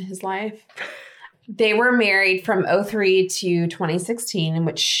far into his life. They were married from 2003 to 2016, in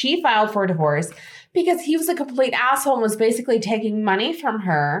which she filed for divorce because he was a complete asshole and was basically taking money from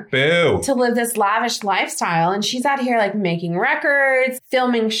her Boo. to live this lavish lifestyle. And she's out here making records,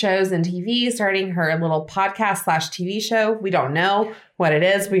 filming shows and TV, starting her little podcast / TV show. We don't know what it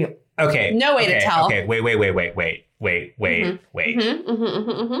is. Okay. No way to tell. Okay, wait.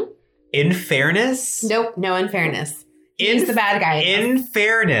 In fairness? Nope. No, in fairness. He's the bad guy. In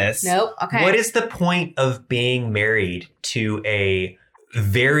fairness. Nope. Okay. What is the point of being married to a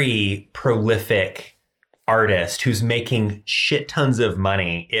very prolific artist who's making shit tons of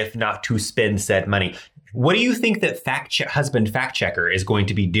money, if not to spend said money. What do you think that husband fact checker is going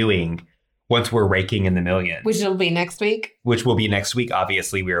to be doing once we're raking in the millions? Which will be next week. Which will be next week.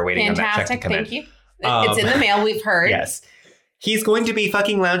 Obviously, we are waiting on that check to Fantastic. come in. Thank you. It's in the mail. We've heard. Yes. He's going to be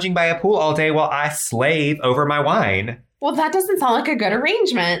fucking lounging by a pool all day while I slave over my wine. Well, that doesn't sound like a good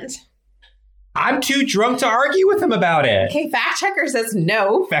arrangement. I'm too drunk to argue with him about it. Okay, fact checker says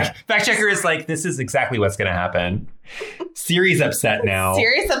no. Fact checker is like, this is exactly what's going to happen. Siri's upset now.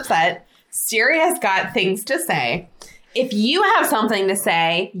 Siri's upset. Siri has got things to say. If you have something to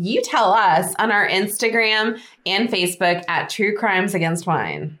say, you tell us on our Instagram and Facebook at True Crimes Against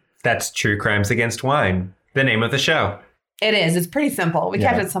Wine. That's True Crimes Against Wine, the name of the show. It is. It's pretty simple. We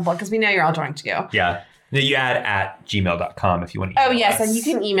kept it simple because we know you're all drunk too. Yeah. No, you add at gmail.com if you want to email yes. us. And you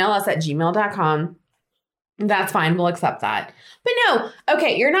can email us at gmail.com. That's fine. We'll accept that. But no,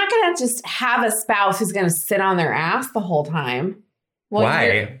 okay, you're not going to just have a spouse who's going to sit on their ass the whole time. Well,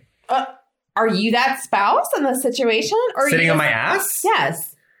 why? Are you that spouse in this situation? Or sitting on my ass?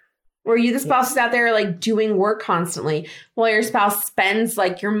 Yes. Or are you the spouse who's out there like doing work constantly while your spouse spends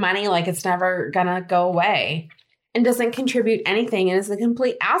like your money like it's never going to go away? And doesn't contribute anything and is a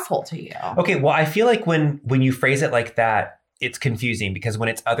complete asshole to you. Okay, well, I feel like when you phrase it like that, it's confusing because when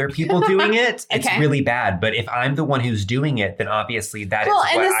it's other people doing it, it's really bad. But if I'm the one who's doing it, then obviously that is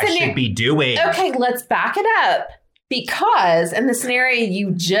what I should be doing. Okay, let's back it up. Because in the scenario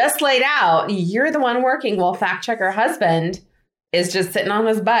you just laid out, you're the one working while fact checker husband is just sitting on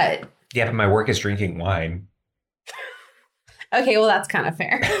his butt. Yeah, but my work is drinking wine. Okay, well, that's kind of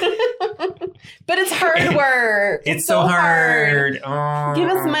fair. But it's hard work. It's so hard. Oh. Give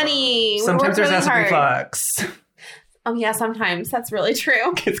us money. Sometimes there's really acid reflux. Oh, yeah, sometimes. That's really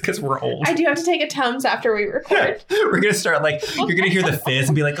true. It's because we're old. I do have to take a Tums after we record. We're going to start like, you're going to hear the fizz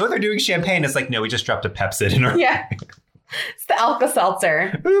and be like, oh, they're doing champagne. It's like, no, we just dropped a Pepsid in our... Yeah. It's the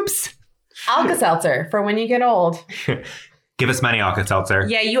Alka-Seltzer. Oops. Alka-Seltzer for when you get old. Give us money, Alka-Seltzer.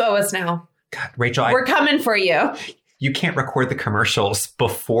 Yeah, you owe us now. God, Rachel, we're coming for you. You can't record the commercials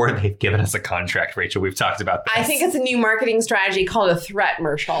before they've given us a contract, Rachel. We've talked about this. I think it's a new marketing strategy called a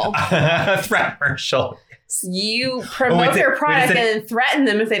threat-mercial. Threat-mercial. You promote their product and then threaten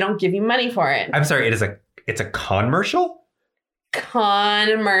them if they don't give you money for it. I'm sorry, it's a commercial?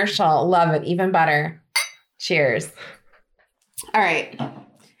 Commercial. Love it. Even better. Cheers. All right.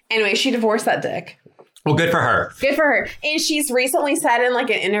 Anyway, she divorced that dick. Well, good for her. Good for her. And she's recently said in like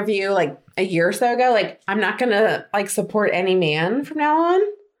an interview like a year or so ago, like, I'm not going to like support any man from now on.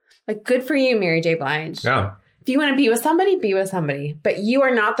 Like, good for you, Mary J. Blige. Yeah. If you want to be with somebody, be with somebody. But you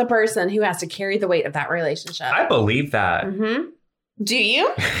are not the person who has to carry the weight of that relationship. I believe that. Mm-hmm. Do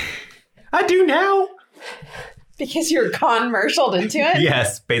you? I do now. Because you're commercialed into it?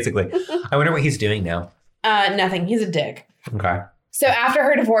 Yes, basically. I wonder what he's doing now. Nothing. He's a dick. Okay. So after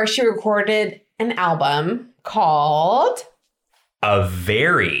her divorce, she recorded an album called A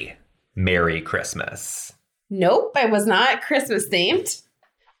Very Merry Christmas. Nope, it was not Christmas themed.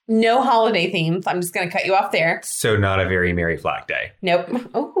 No holiday themes. I'm just going to cut you off there. So not a very Merry Flag Day. Nope.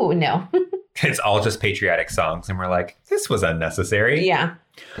 Oh, no. It's all just patriotic songs. And we're like, this was unnecessary. Yeah.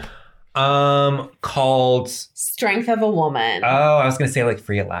 Called Strength of a Woman. Oh, I was going to say like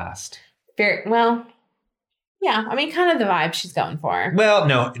Free at Last. Very well. Yeah, I mean, kind of the vibe she's going for. Well,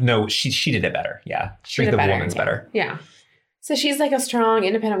 no, she did it better. Yeah, Strength of a Woman's better. Yeah. So she's like a strong,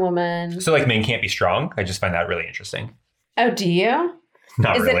 independent woman. So like men can't be strong. I just find that really interesting. Oh, do you?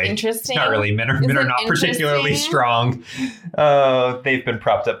 Not Is really. It interesting? Not really. Men are not particularly strong. They've been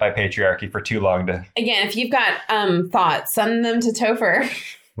propped up by patriarchy for too long to. Again, if you've got thoughts, send them to Topher.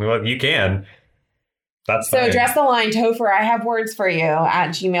 Well, you can. That's so fine. Address the line, Topher, I have words for you at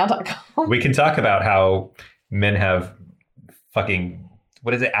gmail.com. We can talk about how men have fucking,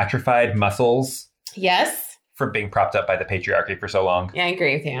 what is it, atrophied muscles? Yes. From being propped up by the patriarchy for so long. Yeah, I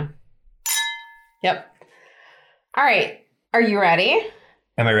agree with you. Yep. All right. Are you ready?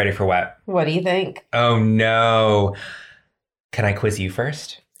 Am I ready for what? What do you think? Oh, no. Can I quiz you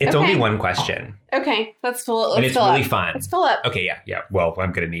first? It's only one question. Okay. Let's fill it. And it's really fun. Let's fill up. Okay, yeah. Well,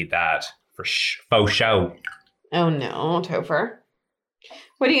 I'm going to need that for faux show. Oh, no, Topher.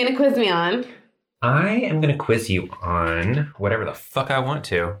 What are you going to quiz me on? I am going to quiz you on whatever the fuck I want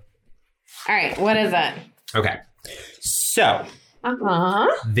to. All right. What is it? Okay. So,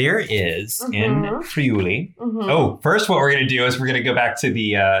 there is in Friuli. Oh, first what we're going to do is we're going to go back to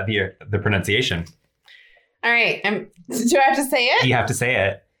the pronunciation. All right. Do I have to say it? You have to say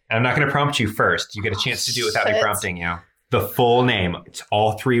it. I'm not going to prompt you first. You get a chance to do it without me prompting you. The full name. It's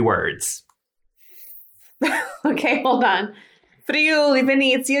all 3 words. Okay, hold on. Friuli,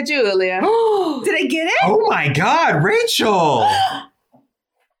 Venezia, Giulia. Did I get it? Oh my God, Rachel!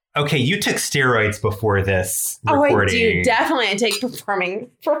 Okay, you took steroids before this recording. Oh, I do. Definitely. I take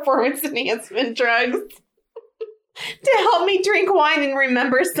performance enhancement drugs to help me drink wine and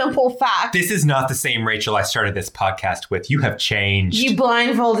remember simple facts. This is not the same Rachel I started this podcast with. You have changed. You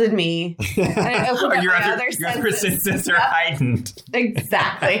blindfolded me. I opened up your my other senses. senses are heightened.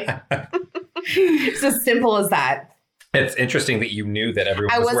 Exactly. It's as simple as that. It's interesting that you knew that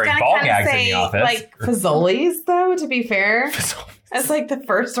everyone I was was wearing going to ball kind of gags in say, the office. like, Fazoli's, though, to be fair. That's like the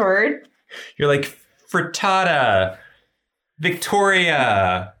first word. You're like frittata,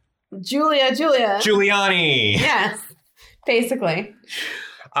 Victoria, Julia. Giuliani. Yes, basically.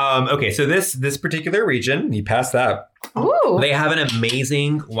 Okay, so this particular region, you passed that. Ooh. They have an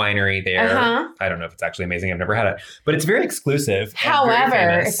amazing winery there. Uh-huh. I don't know if it's actually amazing. I've never had it, but it's very exclusive. and very However,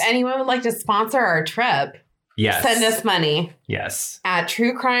 famous. if anyone would like to sponsor our trip, yes, send us money yes. at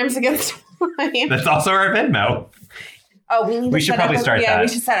True Crimes Against Wine. That's also our Venmo. Oh, we should probably start Yeah, that. we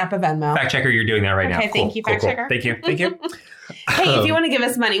should set up a Venmo. Fact checker, you're doing that right now. Okay, thank you, fact checker. Thank you. Hey, if you want to give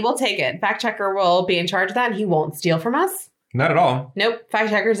us money, we'll take it. Fact checker will be in charge of that, and he won't steal from us. Not at all. Nope. Fact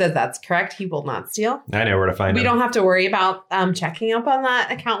checker says that's correct. He will not steal. I know where to find We him. don't have to worry about checking up on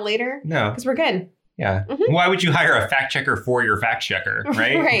that account later No. because we're good. Yeah. Mhm. Why would you hire a fact checker for your fact checker,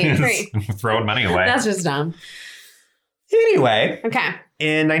 right? Right. Throwing money away. That's just dumb. Anyway, Okay.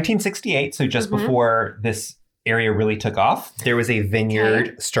 in 1968, so just Mhm. before this area really took off, there was a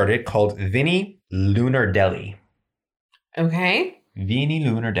vineyard started called Vini Lunardelli. Okay. Vini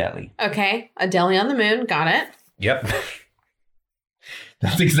Lunardelli. Okay. A deli on the moon. Got it. Yep.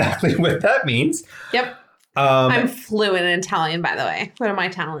 That's exactly what that means. Yep. Um, I'm fluent in Italian, by the way. What are my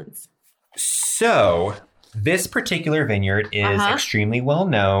talents? so this particular vineyard is Uh-huh. extremely well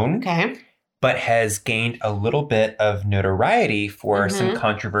known, Okay. but has gained a little bit of notoriety for some Mhm.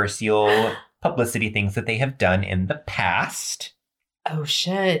 controversial publicity things that they have done in the past. Oh,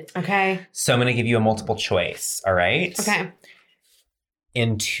 shit. Okay. So I'm going to give you a multiple choice. All right. Okay.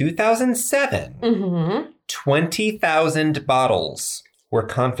 In 2007, Mm-hmm. 20,000 bottles were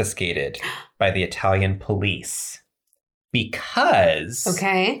confiscated by the Italian police because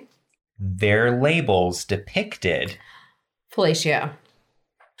Okay. their labels depicted. Fellatio.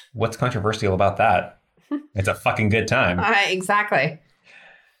 What's controversial about that? It's a fucking good time. Exactly.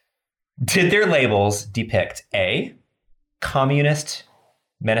 Did their labels depict A, communist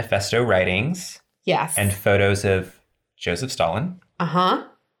manifesto writings Yes. and photos of Joseph Stalin? Uh-huh.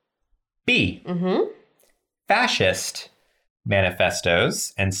 B, Mm-hmm. fascist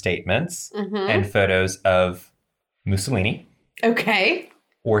manifestos and statements Mm-hmm. and photos of Mussolini? Okay.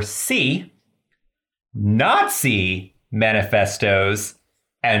 Or C, Nazi manifestos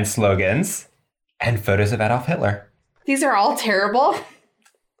and slogans and photos of Adolf Hitler? These are all terrible.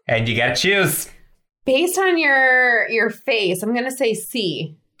 And you gotta choose. Based on your face, I'm going to say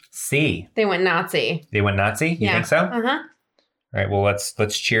C. C. They went Nazi. They went Nazi? You think so? Uh-huh. All right, well, let's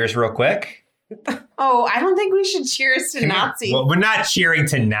cheers real quick. Oh, I don't think we should cheers to Nazi. Well, we're not cheering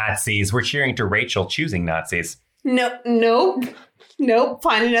to Nazis. We're cheering to Rachel choosing Nazis. Nope.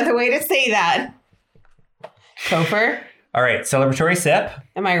 Find another way to say that. Topher, All right, celebratory sip.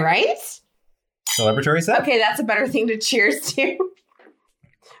 am I right? Celebratory sip. Okay, that's a better thing to cheers to.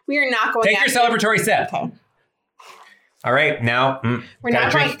 We are not going Take your celebratory sip. Okay. All right, now We're gotta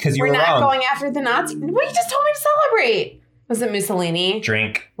not drink going, because you we're were not wrong. going after the Nazi. Well, you just told me to celebrate. Was it Mussolini?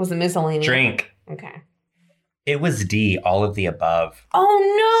 Drink. Was it Mussolini? Drink. Okay. It was D, all of the above.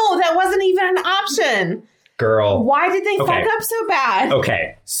 Oh no, that wasn't even an option. Girl. Why did they Okay. fuck up so bad?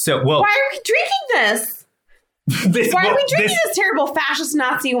 Okay, so, well. Why are we drinking this? this, Why are well, we drinking this terrible fascist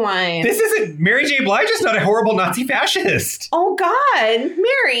Nazi wine? This isn't, Mary J. Blige is not a horrible Nazi fascist. Oh God,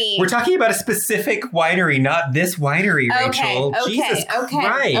 Mary. We're talking about a specific winery, not this winery, Rachel. Okay, Jesus okay.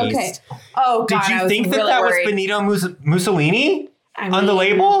 Christ. Oh God, Did I you was think that really that worried. was Benito Mussolini I on the mean,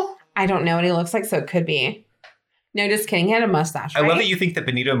 label? I don't know what he looks like, so it could be. No, just kidding. He had a mustache. I love right? that you think that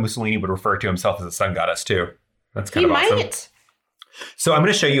Benito Mussolini would refer to himself as a sun goddess too. That's He kind of awesome. might. So I'm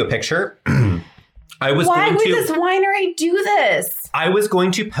going to show you a picture. I was Why going would to this winery do this? I was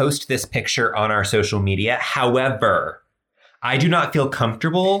going to post this picture on our social media. However, I do not feel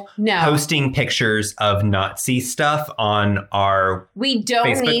comfortable No. posting pictures of Nazi stuff on our We don't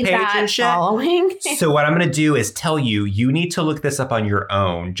Facebook need page that and shit. following. So what I'm going to do is tell you, you need to look this up on your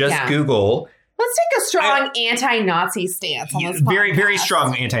own. Just Yeah. Google Let's take a strong anti-Nazi stance on this very, very podcast.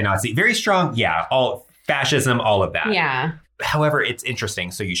 strong anti-Nazi. Very strong, yeah, all fascism, all of that. Yeah. However, it's interesting,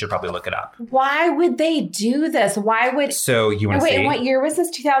 so you should probably look it up. Why would they do this? Why would... So you want to Wait, see? what year was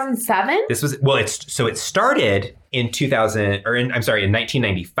this? 2007? This was, well, it started in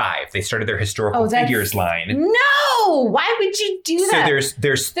 1995, they started their historical figures line. No, why would you do that? So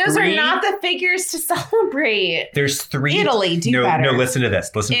there's those three, are not the figures to celebrate. There's three. Italy, do better. No, listen to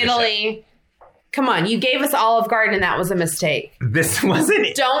this. Italy. Come on, you gave us Olive Garden and that was a mistake. This wasn't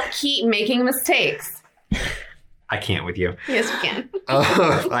it. Don't keep making mistakes. I can't with you. Yes, we can.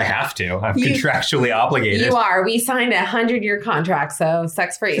 I have to. I'm contractually obligated. You are. We signed a 100-year contract, so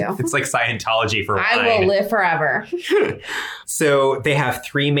sucks for you. It's like Scientology for wine. I will live forever. So they have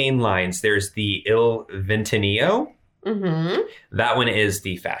three main lines. There's the Il Ventennio. Mm-hmm. That one is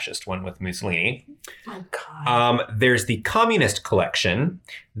the fascist one with Mussolini. Oh, God. There's the communist collection.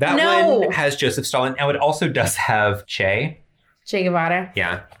 That one has Joseph Stalin. Now, it also does have Che Guevara.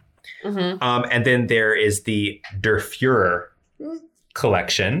 Yeah. Mm-hmm. And then there is the Der Fuhrer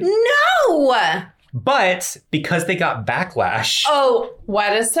collection. No! But because they got backlash... Oh,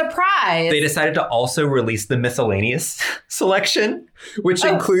 what a surprise. They decided to also release the miscellaneous selection, which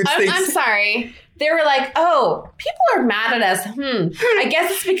includes things... I'm sorry. They were like, oh, people are mad at us. I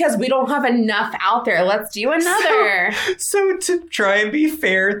guess it's because we don't have enough out there. Let's do another. So to try and be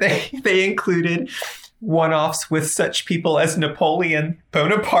fair, they included one-offs with such people as Napoleon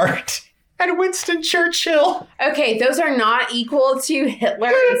Bonaparte and Winston Churchill. Okay, those are not equal to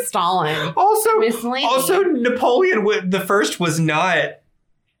Hitler and Stalin. Also, Napoleon the First was not...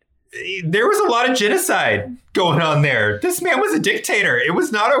 There was a lot of genocide going on there. This man was a dictator. It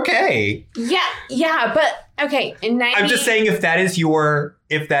was not okay. Yeah, but okay. I'm just saying, if that is your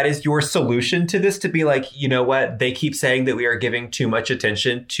solution to this, to be like, you know what, they keep saying that we are giving too much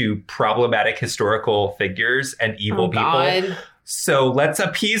attention to problematic historical figures and evil people. God. So let's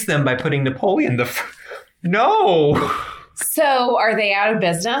appease them by putting Napoleon No. So are they out of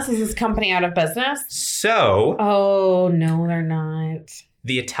business? Is this company out of business? So. Oh, no, they're not.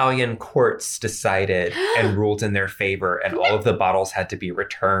 The Italian courts decided and ruled in their favor, and all of the bottles had to be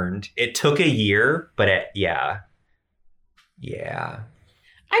returned. It took a year, but yeah. I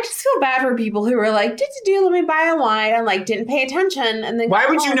just feel bad for people who were like, let me buy a wine, and like didn't pay attention, and then why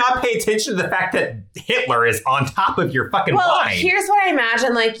would you not pay attention to the fact that Hitler is on top of your fucking wine? Well, here's what I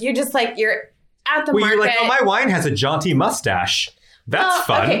imagine: like you're just like you're at the market. You're like, oh, my wine has a jaunty mustache. That's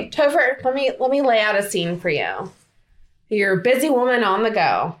fun. Okay, Topher, let me lay out a scene for you. You're a busy woman on the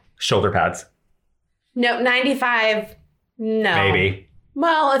go. Shoulder pads. No, 95. No. Maybe.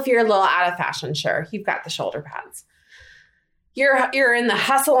 Well, if you're a little out of fashion, sure. You've got the shoulder pads. You're in the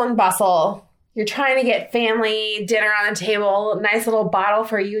hustle and bustle. You're trying to get family dinner on the table. Nice little bottle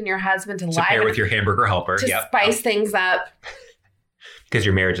for you and your husband to pair with your hamburger helper. To spice things up. Because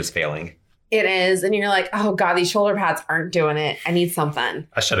your marriage is failing. It is. And you're like, oh, God, these shoulder pads aren't doing it. I need something.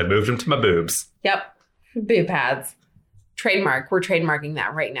 I should have moved them to my boobs. Yep. Boob pads. Trademark. We're trademarking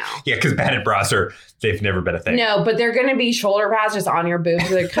that right now. Yeah, because padded bras they've never been a thing. No, but they're going to be shoulder pads just on your boobs.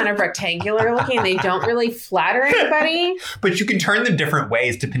 They're kind of rectangular looking. They don't really flatter anybody. But you can turn them different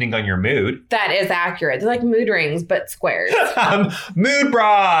ways depending on your mood. That is accurate. They're like mood rings, but squares. Mood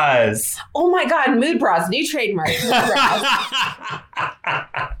bras. Oh my God, mood bras. New trademark. Mood bras.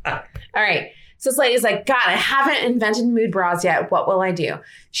 All right. So this lady's like, God, I haven't invented mood bras yet. What will I do?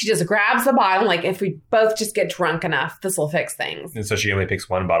 She just grabs the bottle. Like, if we both just get drunk enough, this will fix things. And so she only picks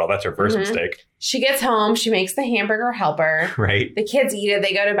one bottle. That's her first mistake. She gets home. She makes the hamburger helper. Right. The kids eat it.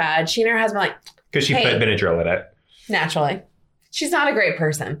 They go to bed. She and her husband like... Because she put Benadryl in it. Naturally. She's not a great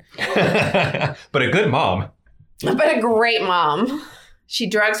person. But a good mom. But a great mom. She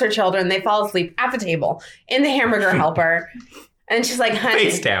drugs her children. They fall asleep at the table in the hamburger helper. And she's like, honey...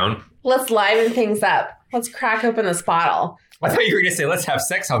 Face down. Let's liven things up. Let's crack open this bottle. I thought you were going to say, let's have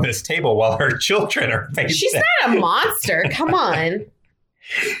sex on this table while her children are face She's down. not a monster. Come on.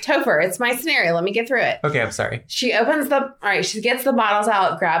 Topher, it's my scenario. Let me get through it. Okay, I'm sorry. She gets the bottles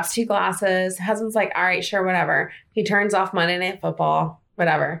out, grabs 2 glasses. Husband's like, all right, sure, whatever. He turns off Monday Night Football,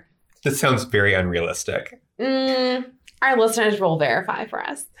 whatever. This sounds very unrealistic. Our listeners will verify for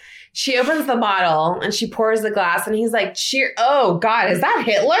us. She opens the bottle and she pours the glass and he's like, oh God, is that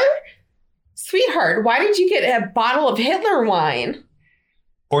Hitler? Sweetheart, why did you get a bottle of Hitler wine?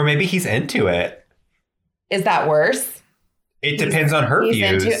 Or maybe he's into it. Is that worse? It depends on her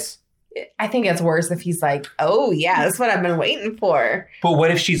views. I think it's worse if he's like, oh yeah, that's what I've been waiting for. But what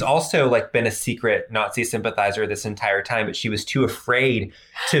if she's also like been a secret Nazi sympathizer this entire time, but she was too afraid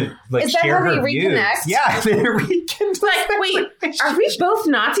to like share her views? Yeah, they reconnect. Like, wait, are we both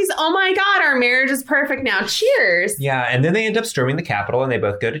Nazis? Oh my God, our marriage is perfect now. Cheers. Yeah, and then they end up storming the Capitol and they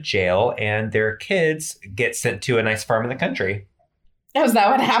both go to jail and their kids get sent to a nice farm in the country. Oh, is that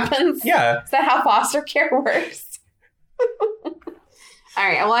what happens? Yeah. Is that how foster care works? All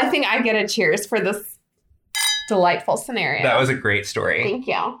right. Well, I think I get a cheers for this Delightful scenario. That was a great story. Thank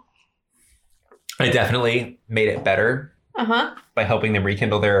you. I definitely made it better by helping them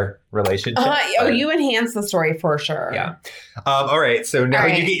rekindle their relationship. You enhanced the story for sure. Yeah. All right. So now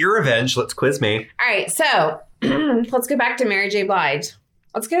you get your revenge. Let's quiz me. All right. So let's go back to Mary J. Blige.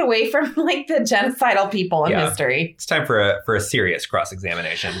 Let's get away from like the genocidal people in history. It's time for a serious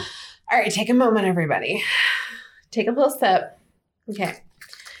cross-examination. All right. Take a moment, everybody. Take a little sip. Okay.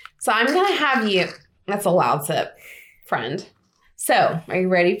 So I'm going to have you. That's a loud sip, friend. So are you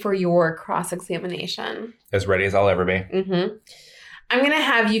ready for your cross-examination? As ready as I'll ever be. Mm-hmm. I'm going to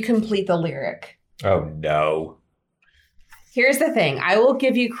have you complete the lyric. Oh, no. Here's the thing. I will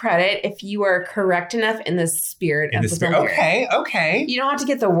give you credit if you are correct enough in the spirit of the lyric. Okay. You don't have to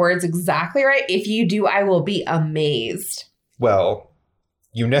get the words exactly right. If you do, I will be amazed. Well,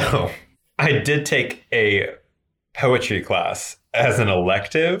 I did take a poetry class as an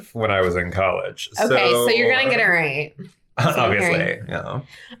elective when I was in college. Okay, so you're going to get it right. Obviously, yeah. All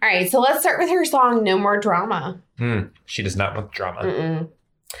right, so let's start with her song, No More Drama. She does not want drama.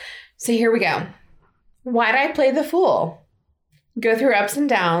 So here we go. Why'd I play the fool? Go through ups and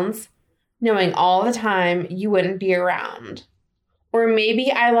downs, knowing all the time you wouldn't be around. Or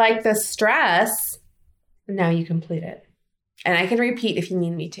maybe I like the stress. Now you complete it. And I can repeat if you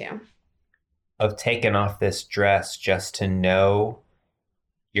need me to. Of taking off this dress just to know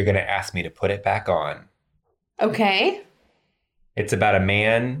you're going to ask me to put it back on. Okay. It's about a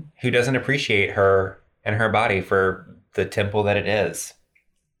man who doesn't appreciate her and her body for the temple that it is.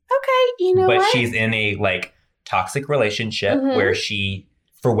 Okay, you know what? But she's in a toxic relationship where she,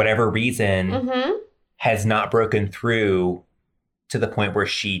 for whatever reason, has not broken through to the point where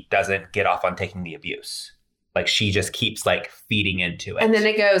she doesn't get off on taking the abuse. She just keeps feeding into it. And then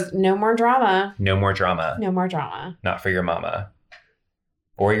it goes, no more drama. No more drama. No more drama. Not for your mama.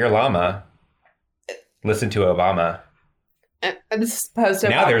 Or your llama. Listen to Obama. This is supposed to.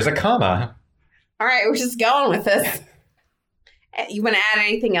 Now there's a comma. All right, we're just going with this. You want to add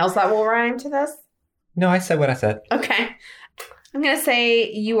anything else that will rhyme to this? No, I said what I said. Okay. I'm going to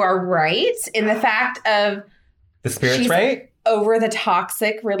say you are right in the fact of... The spirit's right? Over the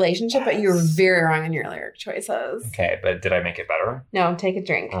toxic relationship, but you're very wrong in your lyric choices. Okay, but did I make it better? No, take a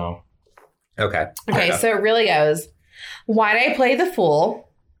drink. Oh. Okay. Okay, so it really goes, why'd I play the fool?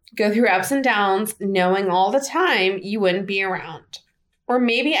 Go through ups and downs, knowing all the time you wouldn't be around. Or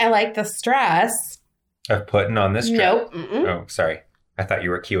maybe I like the stress. Of putting on this dress? Nope. Oh, sorry. I thought you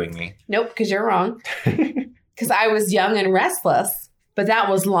were cueing me. Nope, because you're wrong. Because I was young and restless, but that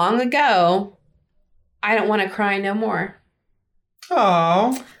was long ago. I don't want to cry no more.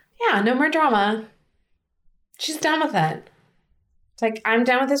 Oh. Yeah, no more drama. She's done with it. It's I'm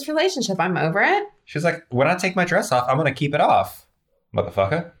done with this relationship. I'm over it. She's like, when I take my dress off, I'm going to keep it off,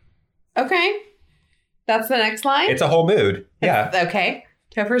 motherfucker. Okay. That's the next line? It's a whole mood. Yeah. Okay.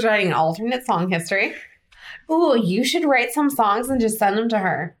 Topher's writing an alternate song history. Ooh, you should write some songs and just send them to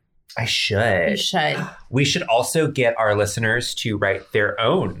her. I should. You should. We should also get our listeners to write their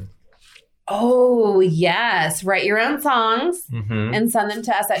own. Oh, yes. Write your own songs and send them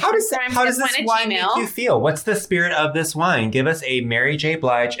to us at How does this wine make you feel? What's the spirit of this wine? Give us a Mary J.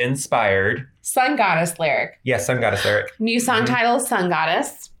 Blige inspired Sun Goddess lyric. Yes, Sun Goddess lyric. New song title is Sun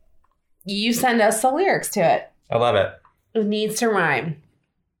Goddess. You send us the lyrics to it. I love it. It needs to rhyme.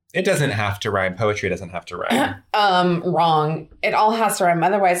 It doesn't have to rhyme. Poetry doesn't have to rhyme. Wrong. It all has to rhyme.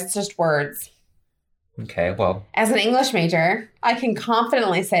 Otherwise, it's just words. Okay, well. As an English major, I can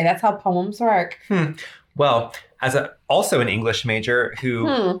confidently say that's how poems work. Well, as also an English major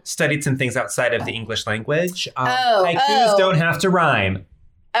who studied some things outside of the English language, haikus don't have to rhyme.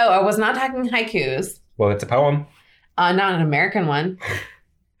 Oh, I was not talking haikus. Well, it's a poem. Not an American one.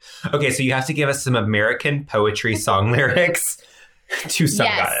 Okay, so you have to give us some American poetry song lyrics to Sun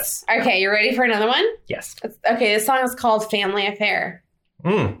Goddess. Okay, you ready for another one? Yes. Okay, this song is called Family Affair.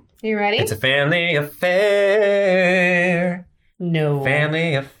 You ready? It's a family affair. No.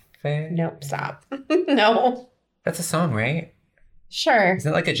 Family affair. Nope, stop. No. That's a song, right? Sure. Is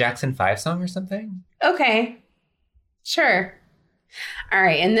it like a Jackson 5 song or something? Okay. Sure. All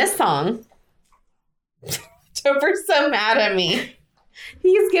right, in this song, Topher's so mad at me.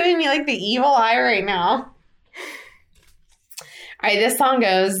 He's giving me the evil eye right now. All right, this song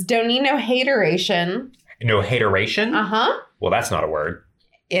goes, don't need no hateration. No hateration? Uh-huh. Well, that's not a word.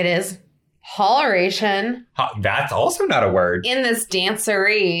 It is holleration. That's also not a word. In this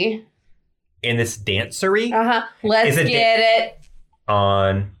dancery. In this dancery? Uh-huh. Let's get it.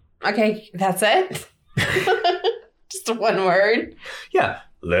 On. Okay, that's it. Just one word. Yeah.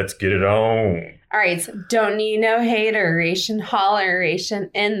 Let's get it on. All right. So don't need no hateration, holleration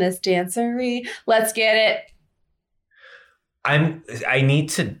in this dancery. Let's get it. I need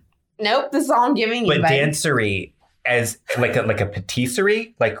to, Nope, this is all I'm giving you. but bud. dancery as like a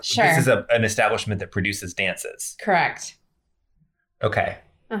patisserie, like Sure. this is an establishment that produces dances. Correct. Okay.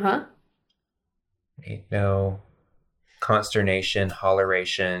 Uh-huh. Ain't no consternation,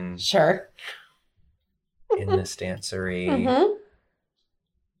 holleration Sure. in this dancery. Mm-hmm.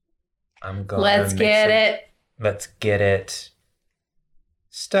 I'm going. Let's get it. Let's get it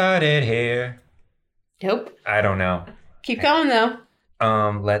started here. Nope. I don't know. Keep going, though.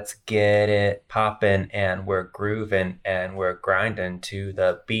 Let's get it poppin' and we're grooving and we're grinding to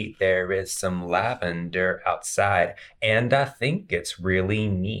the beat. There is some lavender outside and I think it's really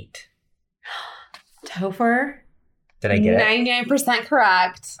neat. Topher. Did I get it? 99%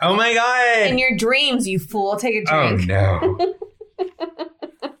 correct. Oh my God. In your dreams, you fool. Take a Oh drink. no.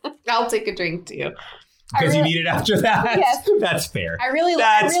 I'll take a drink, too. Because you really- need it after that? Yes. That's fair. I really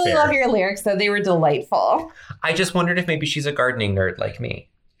That's fair. love your lyrics, though. They were delightful. I just wondered if maybe she's a gardening nerd like me.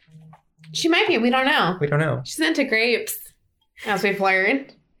 She might be. We don't know. We don't know. She's into grapes, as we've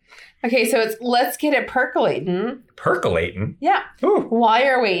learned. Okay, so it's let's get it percolating. Percolating? Yeah. Ooh, While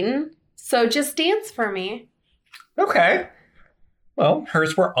you're waiting. So just dance for me. okay. Well,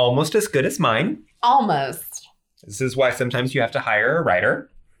 hers were almost as good as mine. Almost. This is why sometimes you have to hire a writer.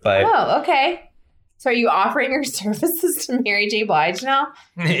 But Oh, okay. So are you offering your services to Mary J. Blige now?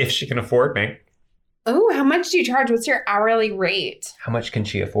 if she can afford me, Oh, how much do you charge? What's your hourly rate? how much can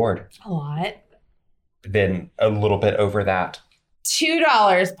she afford? A lot. Then a little bit over that.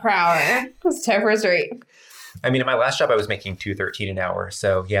 $2 per hour. That's Topher's rate. I mean, at my last job, I was making $2.13 an hour.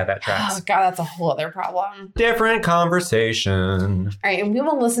 So yeah, that tracks. Oh, God, that's a whole other problem. Different conversation. All right, and we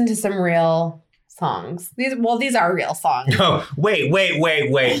will listen to some real songs. These are real songs. Oh, wait. Wait,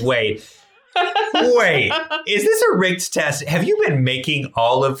 is this a rigged test? Have you been making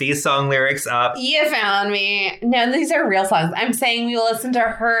all of these song lyrics up? You found me. No, these are real songs. I'm saying we will listen to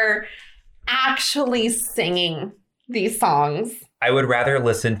her actually singing these songs. I would rather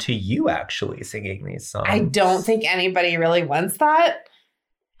listen to you actually singing these songs. I don't think anybody really wants that.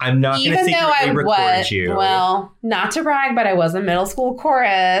 I'm not going to Even though secretly I record was, you. well, not to brag, but I was a middle school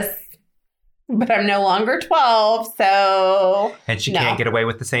chorus. But I'm no longer 12, so And she no. can't get away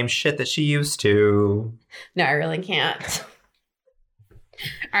with the same shit that she used to. No, I really can't.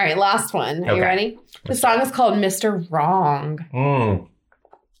 All right, last one. Are you Okay. ready? The song is called Mr. Wrong.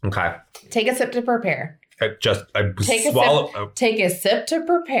 Okay. Take a sip to prepare. I Take a swallow. sip. Take a sip to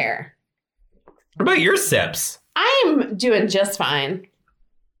prepare. What about your sips? I'm doing just fine.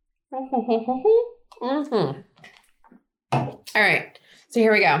 Mm-hmm. All right, so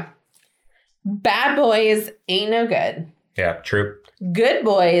here we go. Bad boys ain't no good. Yeah, true. Good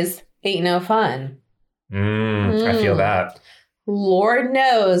boys ain't no fun. I feel that. Lord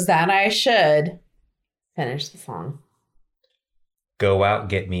knows that I should finish the song. Go out,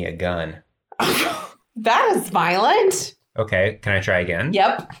 get me a gun. That is violent. Okay, can I try again?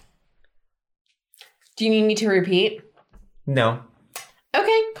 Yep. Do you need me to repeat? No.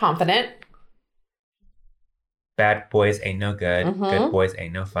 Okay, confident. Bad boys ain't no good. Mhm. Good boys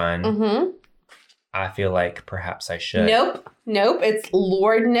ain't no fun. Mm-hmm. I feel like perhaps I should. Nope. It's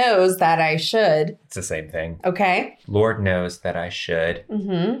Lord knows that I should. It's the same thing. Okay. Lord knows that I should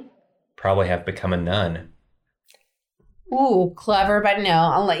Mm-hmm. probably have become a nun. Ooh, clever, but no.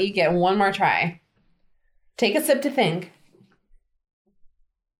 I'll let you get one more try. Take a sip to think.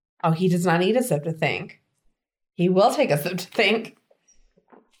 Oh, he does not need a sip to think. He will take a sip to think.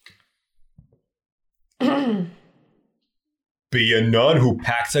 Be a nun who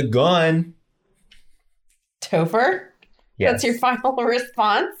packs a gun. Topher? Yes. That's your final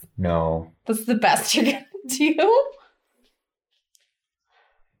response? No. That's the best you're going to do?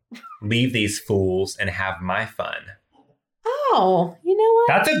 Leave these fools and have my fun. Oh, you know what?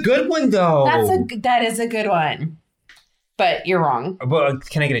 That's a good one, though. That is a good one. But you're wrong. Well,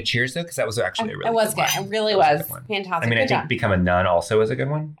 can I get a cheers, though? Because that was actually a really It was good. one. It really That was. a good one. Fantastic. I mean, I Good think job. become a nun also is a good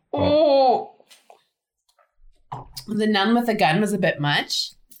one. Well, Oh. The nun with a gun was a bit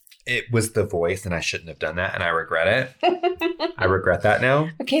much. it was the voice, and I shouldn't have done that, and I regret it. I regret that now.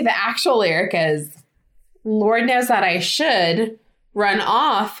 Okay, the actual lyric is Lord knows that I should run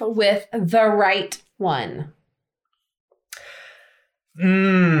off with the right one.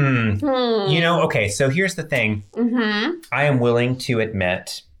 You know, okay, so here's the thing. Mm-hmm. I am willing to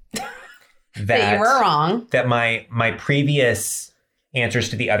admit That you were wrong. that my previous answers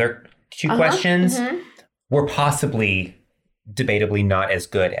to the other two questions Mhm. were possibly debatably not as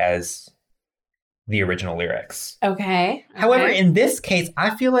good as the original lyrics. Okay. However, Okay. in this case, I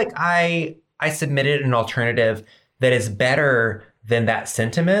feel like I submitted an alternative that is better than that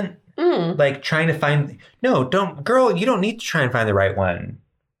sentiment Like trying to find, no, girl, you don't need to try and find the right one.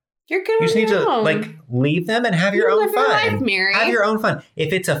 You're good. You just need to own. like leave them and have your You own live your fun. life, Mary. Have your own fun.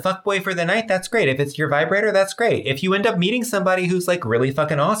 If it's a fuckboy for the night, that's great. If it's your vibrator, that's great. If you end up meeting somebody who's like really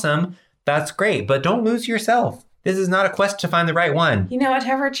fucking awesome, that's great. But don't lose yourself. This is not a quest to find the right one. You know what?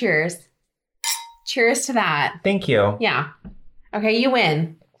 Trevor, cheers. Cheers to that. Thank you. Yeah. Okay, you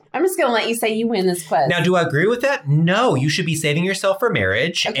win. I'm just gonna let you say you win this quiz. Now, do I agree with that? No, you should be saving yourself for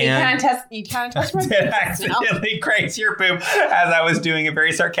marriage. Okay, you kind of touched my did accidentally craze your poop as I was doing a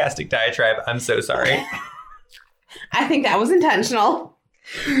very sarcastic diatribe. I'm so sorry. I think that was intentional,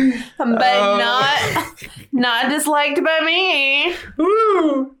 but not disliked by me.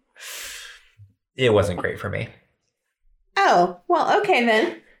 Woo! It wasn't great for me. Oh, well, okay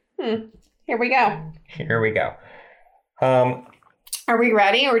then. Here we go. Here we go. Are we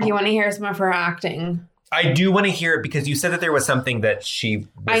ready, or do you want to hear some of her acting? I do want to hear it because you said that there was something that she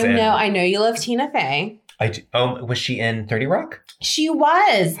was in. I know you love Tina Fey. I do. Was she in 30 Rock? She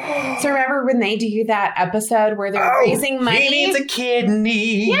was. So remember when they do that episode where they're raising money? He needs a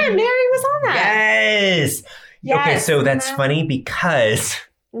kidney. Yeah, Mary was on that. Yes. Okay, so that's remember? funny because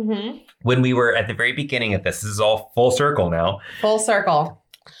when we were at the very beginning of this is all full circle now. Full circle.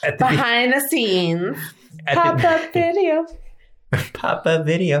 At the Behind the scenes. Pop-up video. Pop-up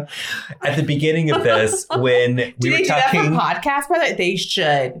video. At the beginning of this, when we were do talking. that for podcasts, by the way? They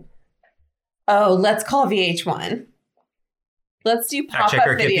should. Oh, let's call VH1. Let's do Fact pop-up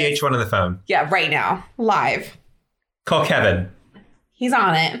checker, get videos. VH1 on the phone. Yeah, right now. Live. Call Kevin. He's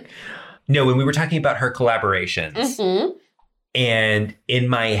on it. No, when we were talking about her collaborations. And in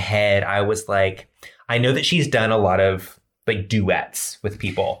my head, I was like, I know that she's done a lot of like duets with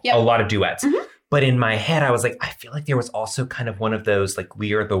people. Yep. A lot of duets. But in my head, I was like, I feel like there was also kind of one of those like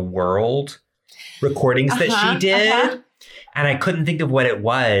We Are the World recordings that she did. And I couldn't think of what it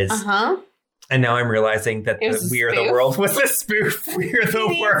was. And now I'm realizing that the We Are the World was a spoof. We Are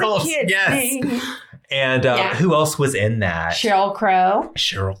the World. Yes. And who else was in that? Sheryl Crow.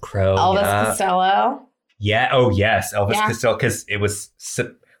 Elvis Costello. Yeah. Oh, yes. Elvis Costello. Because it was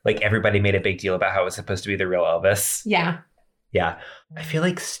like everybody made a big deal about how it was supposed to be the real Elvis. Yeah. Yeah. I feel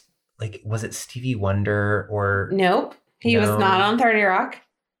like was it Stevie Wonder or? Nope. He was not on 30 Rock.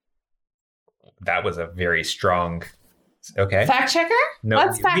 That was a very strong. Okay. Fact checker? No,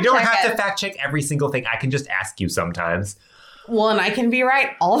 Let's fact check you don't have it. to fact check every single thing. I can just ask you sometimes. Well, and I can be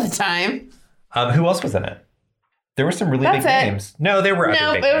right all the time. Who else was in it? There were some really big names. No, there were other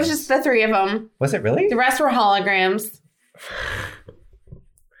big names. No, it was just the three of them. Was it really? The rest were holograms.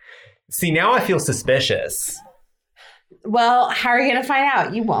 See, now I feel suspicious. Well, how are you going to find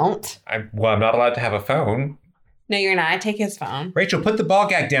out? You won't. I'm not allowed to have a phone. No, you're not. Take his phone. Rachel, put the ball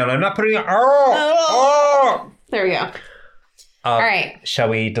gag down. I'm not putting it. There we go. All right. Shall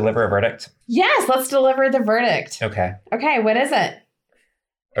we deliver a verdict? Yes, let's deliver the verdict. Okay. Okay, what is it?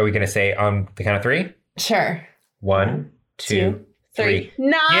 Are we going to say on the count of three? Sure. 1, 2, 3.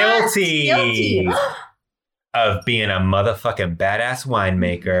 Not guilty of being a motherfucking badass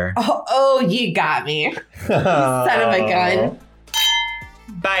winemaker. Oh, you got me. Son of a gun.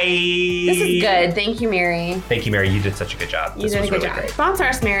 Bye. This is good. Thank you, Mary. Thank you, Mary. You did such a good job. You did a good job. Great. Sponsor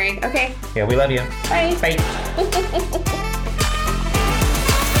us, Mary. Okay. Yeah, we love you. Bye. Bye.